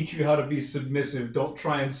will teach you how to be submissive. Don't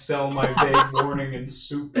try and sell my vague warning and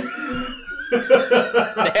soup.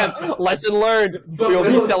 Damn, lesson learned. We'll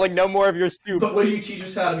be selling no more of your soup. But will you teach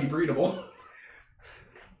us how to be breedable?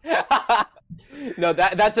 No,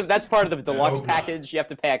 that's part of the deluxe package. You have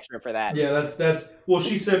to pay extra for that. Yeah, that's. Well,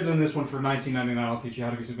 she said in this one for $19.99, I'll teach you how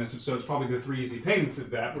to be submissive. So it's probably the 3 easy payments of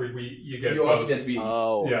that where you get. You also get to be.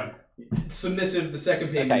 Oh. Yeah. Submissive. The second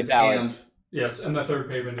payment is valid. and. Yes, and the third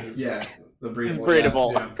payment is. Yeah, the breedable. It's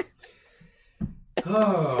breedable. Yeah.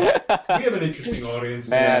 Oh, we have an interesting audience,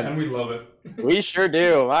 Man. and we love it. We sure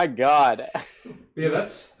do. My God. Yeah,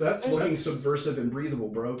 that's looking subversive and breathable,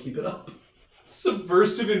 bro. Keep it up.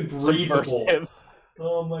 Subversive and breathable. Subversive.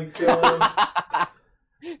 Oh my god.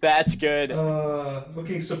 That's good.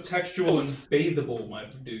 Looking subtextual and bathable, my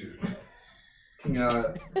dude.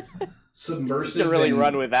 Submersive. You can really and,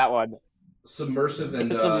 run with that one. Submersive and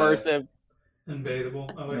And submersive. bathable.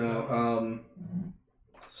 I like that.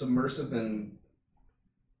 Submersive and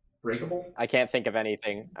breakable. I can't think of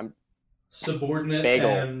anything. I'm subordinate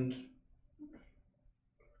bagel. And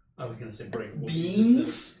I was gonna say breakable.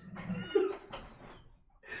 Beans.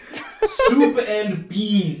 Soup and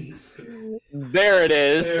beans. There it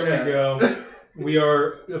is. There we go. We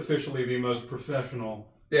are officially the most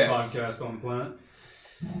professional podcast on the planet.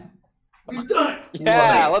 We've done it.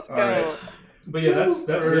 Yeah, let's go. Right. But yeah, that's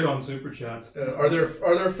it on Super Chats. Are there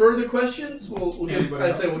further questions? We'll give.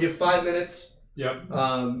 I'd say we'll give 5 minutes. Yep.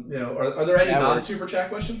 Are there any non-Super Chat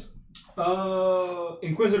questions?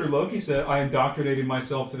 Inquisitor Loki said, I indoctrinated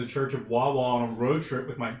myself to the Church of Wawa on a road trip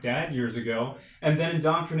with my dad years ago, and then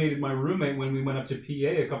indoctrinated my roommate when we went up to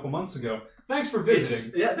PA a couple months ago. Thanks for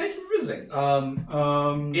visiting. Thank you for visiting.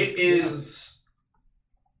 It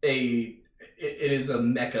is a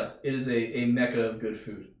mecca. It is a mecca of good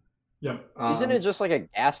food. Yep. Isn't it just like a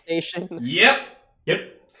gas station? Yep.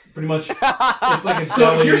 Pretty much. It's like a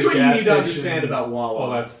so here's what you need to station. understand about Wawa.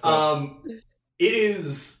 All that stuff.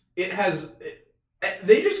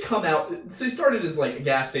 They just come out. They started as like a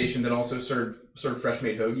gas station that also served fresh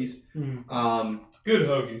made hoagies. Good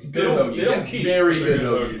hoagies. Good hoagies. Very good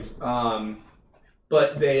hoagies.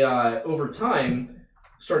 But they over time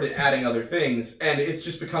started adding other things, and it's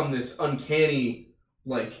just become this uncanny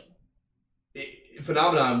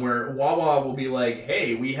phenomenon where Wawa will be like,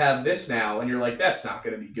 "Hey, we have this now," and you're like, "That's not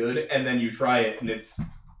going to be good," and then you try it, and it's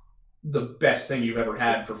the best thing you've ever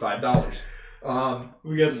had for $5.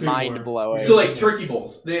 We got two mind blowing. So like turkey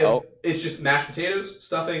bowls, they have it's just mashed potatoes,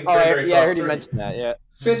 stuffing. Oh, very I heard turkey. you mention that. Yeah,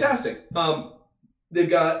 it's fantastic. They've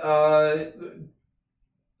got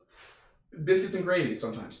biscuits and gravy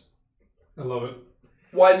sometimes. I love it.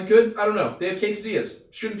 Why is it good? I don't know. They have quesadillas.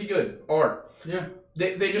 Shouldn't be good. Yeah.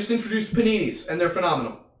 They just introduced paninis, and they're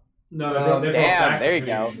phenomenal. No, they're damn, there you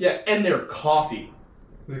go. Yeah, and their coffee.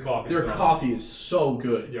 Their coffee is so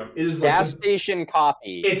good. Yep. It is gas station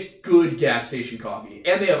coffee. It's good gas station coffee,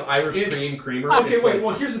 and they have Irish creamer. Okay, wait.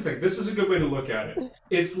 Well, here's the thing. This is a good way to look at it.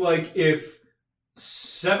 It's like if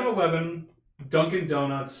 7-Eleven, Dunkin'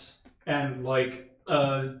 Donuts, and like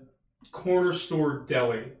a corner store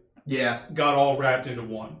deli Yeah. got all wrapped into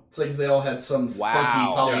one. It's like they all had some funky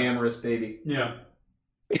polyamorous baby. Yeah.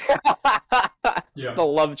 Yeah. The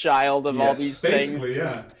love child of all these basically, things.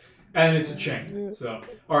 yeah. And it's a chain. So,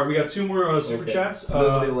 all right, we got 2 more super chats.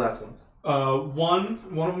 Those will be the last ones. One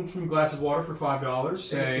of them from Glass of Water for $5,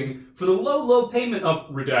 saying, "For the low payment of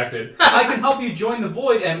redacted, I can help you join the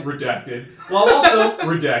void and redacted, while also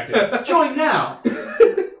redacted. Join now."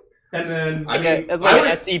 And then It's like an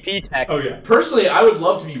SCP text. Oh yeah. Personally, I would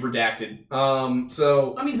love to be redacted.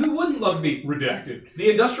 So I mean, who wouldn't love to be redacted? the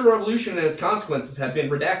Industrial Revolution and its consequences have been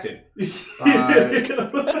redacted. I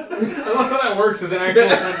love how that works as an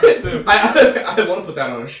actual sentence too. I want to put that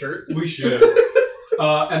on a shirt. We should.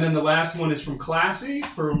 And then the last one is from Classy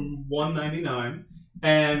from $1.99,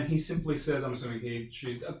 and he simply says, "I'm assuming he,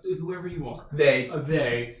 she, whoever you are, They.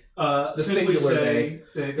 The singular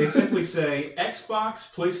they simply say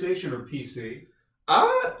Xbox, PlayStation, or PC."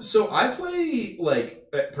 So I play,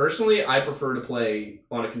 personally, I prefer to play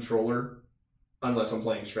on a controller, unless I'm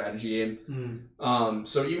playing a strategy game.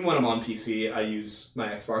 So even when I'm on PC, I use my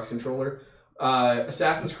Xbox controller.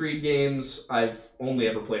 Assassin's Creed games, I've only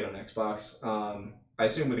ever played on Xbox. I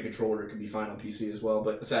assume with a controller it could be fine on PC as well,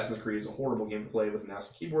 but Assassin's Creed is a horrible game to play with a mouse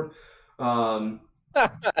and keyboard.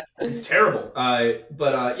 It's terrible.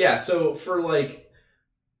 Yeah, so for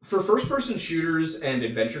first-person shooters and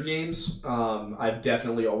adventure games, I've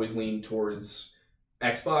definitely always leaned towards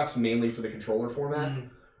Xbox, mainly for the controller format.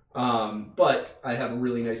 But I have a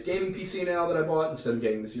really nice gaming PC now that I bought instead of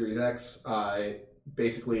getting the Series X.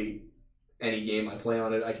 Basically, any game I play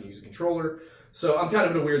on it, I can use a controller. So I'm kind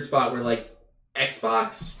of in a weird spot where,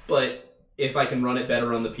 Xbox, but if I can run it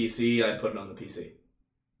better on the PC, I'd put it on the PC.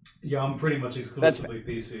 Yeah, I'm pretty much exclusively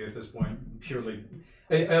PC at this point. Purely,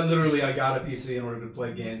 I got a PC in order to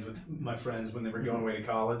play games with my friends when they were going away to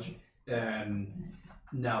college, and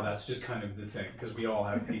now that's just kind of the thing because we all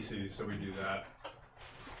have PCs, so we do that.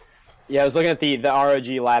 Yeah, I was looking at the ROG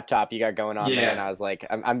laptop you got going on there, and I was like,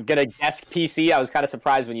 I'm gonna guess PC. I was kind of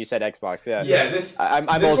surprised when you said Xbox. Yeah,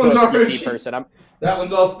 I'm this also a one's PC ROG. person. That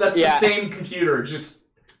one's also the same computer, just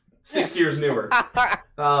 6 years newer.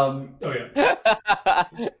 Oh yeah.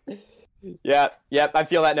 Yep. I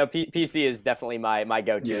feel that. No, PC is definitely my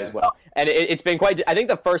go-to as well. And it's been quite. I think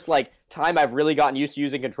the first time I've really gotten used to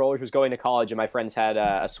using controllers was going to college, and my friends had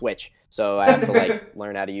a Switch, so I have to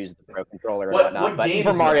learn how to use the Pro controller and whatnot. But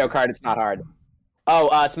for Mario Kart, it's not hard.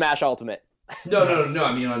 Oh, Smash Ultimate. No.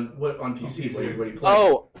 I mean on PC. What are you playing?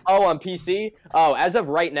 Oh, on PC. Oh, as of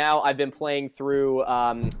right now, I've been playing through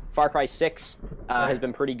Far Cry 6. Has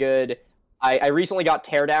been pretty good. I recently got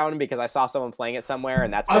Teardown because I saw someone playing it somewhere,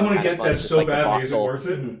 and that's. I want to get that so badly. Is it worth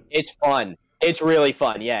it? It's fun. It's really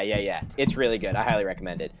fun. Yeah. It's really good. I highly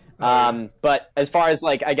recommend it. But as far as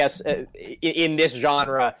I guess in this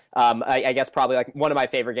genre, I guess probably one of my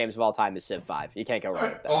favorite games of all time is Civ 5. You can't go wrong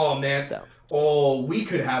with that. Oh man. So. Oh, we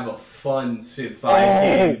could have a fun Civ 5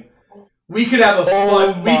 game. We could have a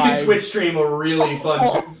fun. We could Twitch stream a really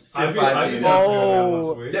fun Civ 5 game.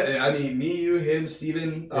 Yeah, I mean, me, you, him,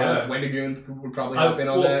 Steven, Wendigoon would probably hop in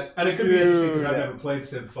on that. And it could be interesting because I've never played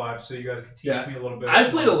Civ 5, so you guys could teach me a little bit.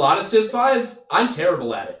 I've played a lot of Civ 5. I'm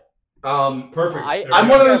terrible at it. Perfect. I'm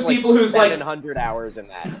one of those people who's 700 hours in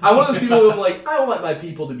that. I'm one of those people who I want my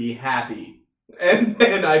people to be happy, and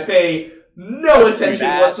then I pay no attention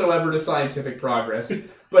whatsoever to scientific progress.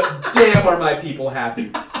 But damn, are my people happy?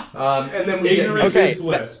 And then we Ignorance is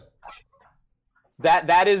bliss.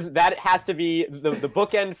 That has to be the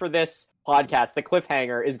bookend for this podcast. The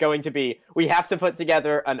cliffhanger is going to be we have to put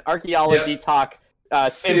together an archaeology talk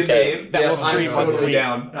Civ game that will stream I'm totally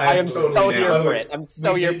down. I am so here for it. I'm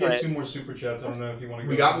so here for it. 2 more super chats. I don't know if you want to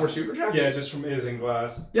go. We got more super chats? Yeah, just from Iz in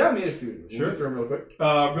Glass. Yeah, I mean, if you sure, throw them real quick.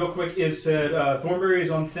 Real quick, Iz said Thornberry is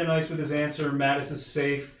on thin ice with his answer. Mattis is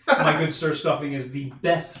safe. My good sir, stuffing is the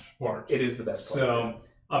best part. It is the best part. So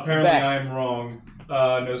apparently I am wrong.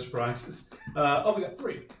 No surprises. We got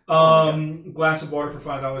 3. Glass of water for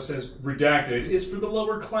 $5 says redacted is for the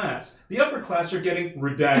lower class. The upper class are getting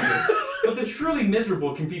redacted. But the truly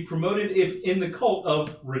miserable can be promoted if in the cult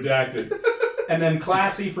of redacted. And then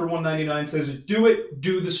Classy for $1.99 says,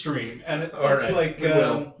 do the stream. And it looks like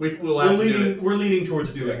we're leaning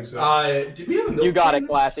towards doing so. Did we have a milk You got chain? it,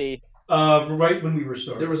 Classy. Right when we were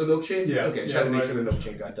starting. There was a milk chain? Yeah. Okay, just had to make sure the milk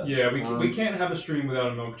chain got done. Yeah, we can't have a stream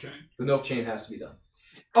without a milk chain. The milk chain has to be done.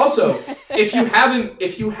 Also, if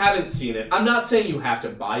you haven't seen it, I'm not saying you have to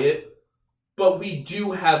buy it, but we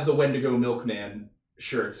do have the Wendigo Milkman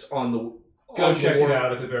shirts on the Go check it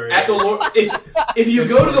out at the very end. If you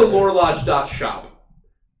go to the lorelodge.shop,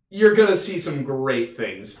 you're gonna see some great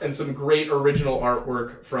things and some great original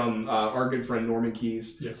artwork from our good friend Norman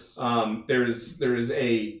Keys. Yes. There is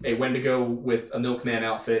a Wendigo with a Milkman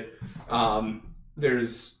outfit.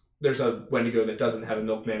 There's a Wendigo that doesn't have a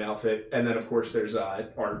Milkman outfit, and then of course there's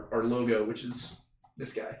our logo, which is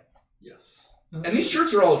this guy. Yes. And these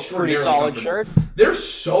shirts are all Pretty extraordinarily solid comfortable. shirt. They're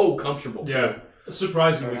so comfortable. Yeah.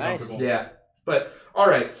 Surprisingly Nice. comfortable. Yeah. But all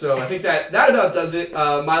right, so I think that about does it.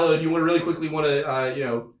 Milo, do you want to really quickly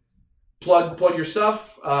plug your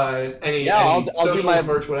stuff? Any I'll do socials, my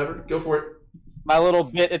merch, whatever. Go for it. My little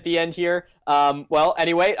bit at the end here. Well,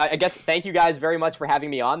 anyway, I guess thank you guys very much for having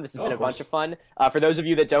me on. This has been a bunch of fun. For those of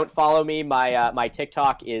you that don't follow me, my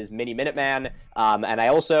TikTok is Miniminuteman, and I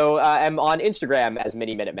also am on Instagram as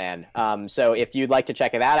Miniminuteman. So if you'd like to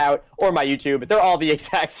check that out, or my YouTube, they're all the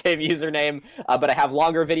exact same username, but I have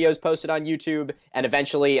longer videos posted on YouTube, and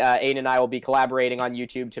eventually Aiden and I will be collaborating on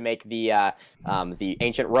YouTube to make the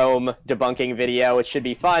ancient Rome debunking video. It should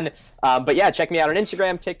be fun. But yeah, check me out on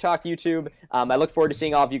Instagram, TikTok, YouTube. I look forward to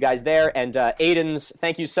seeing all of you guys there. And Aiden's,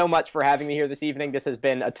 thank you so much for having me here this evening. This has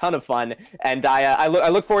been a ton of fun, and I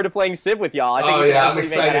look forward to playing Civ with y'all. I think I'm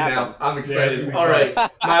excited now. I'm excited. Yeah, all right,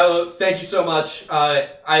 Milo, thank you so much.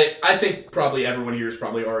 I think probably everyone here is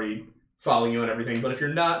probably already following you and everything, but if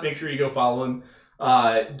you're not, make sure you go follow him.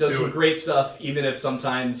 Does some great stuff, even if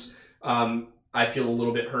sometimes I feel a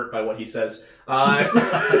little bit hurt by what he says. But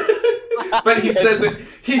he says it.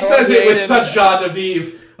 He says it with such joie de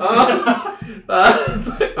vivre.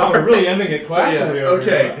 We're really ending it classically. Yeah,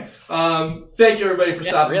 okay. Thank you everybody for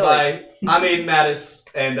stopping by. I'm Aiden Mattis,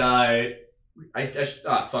 and I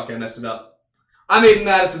messed it up. I'm Aiden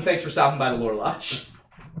Mattis, and thanks for stopping by the Lore Lodge.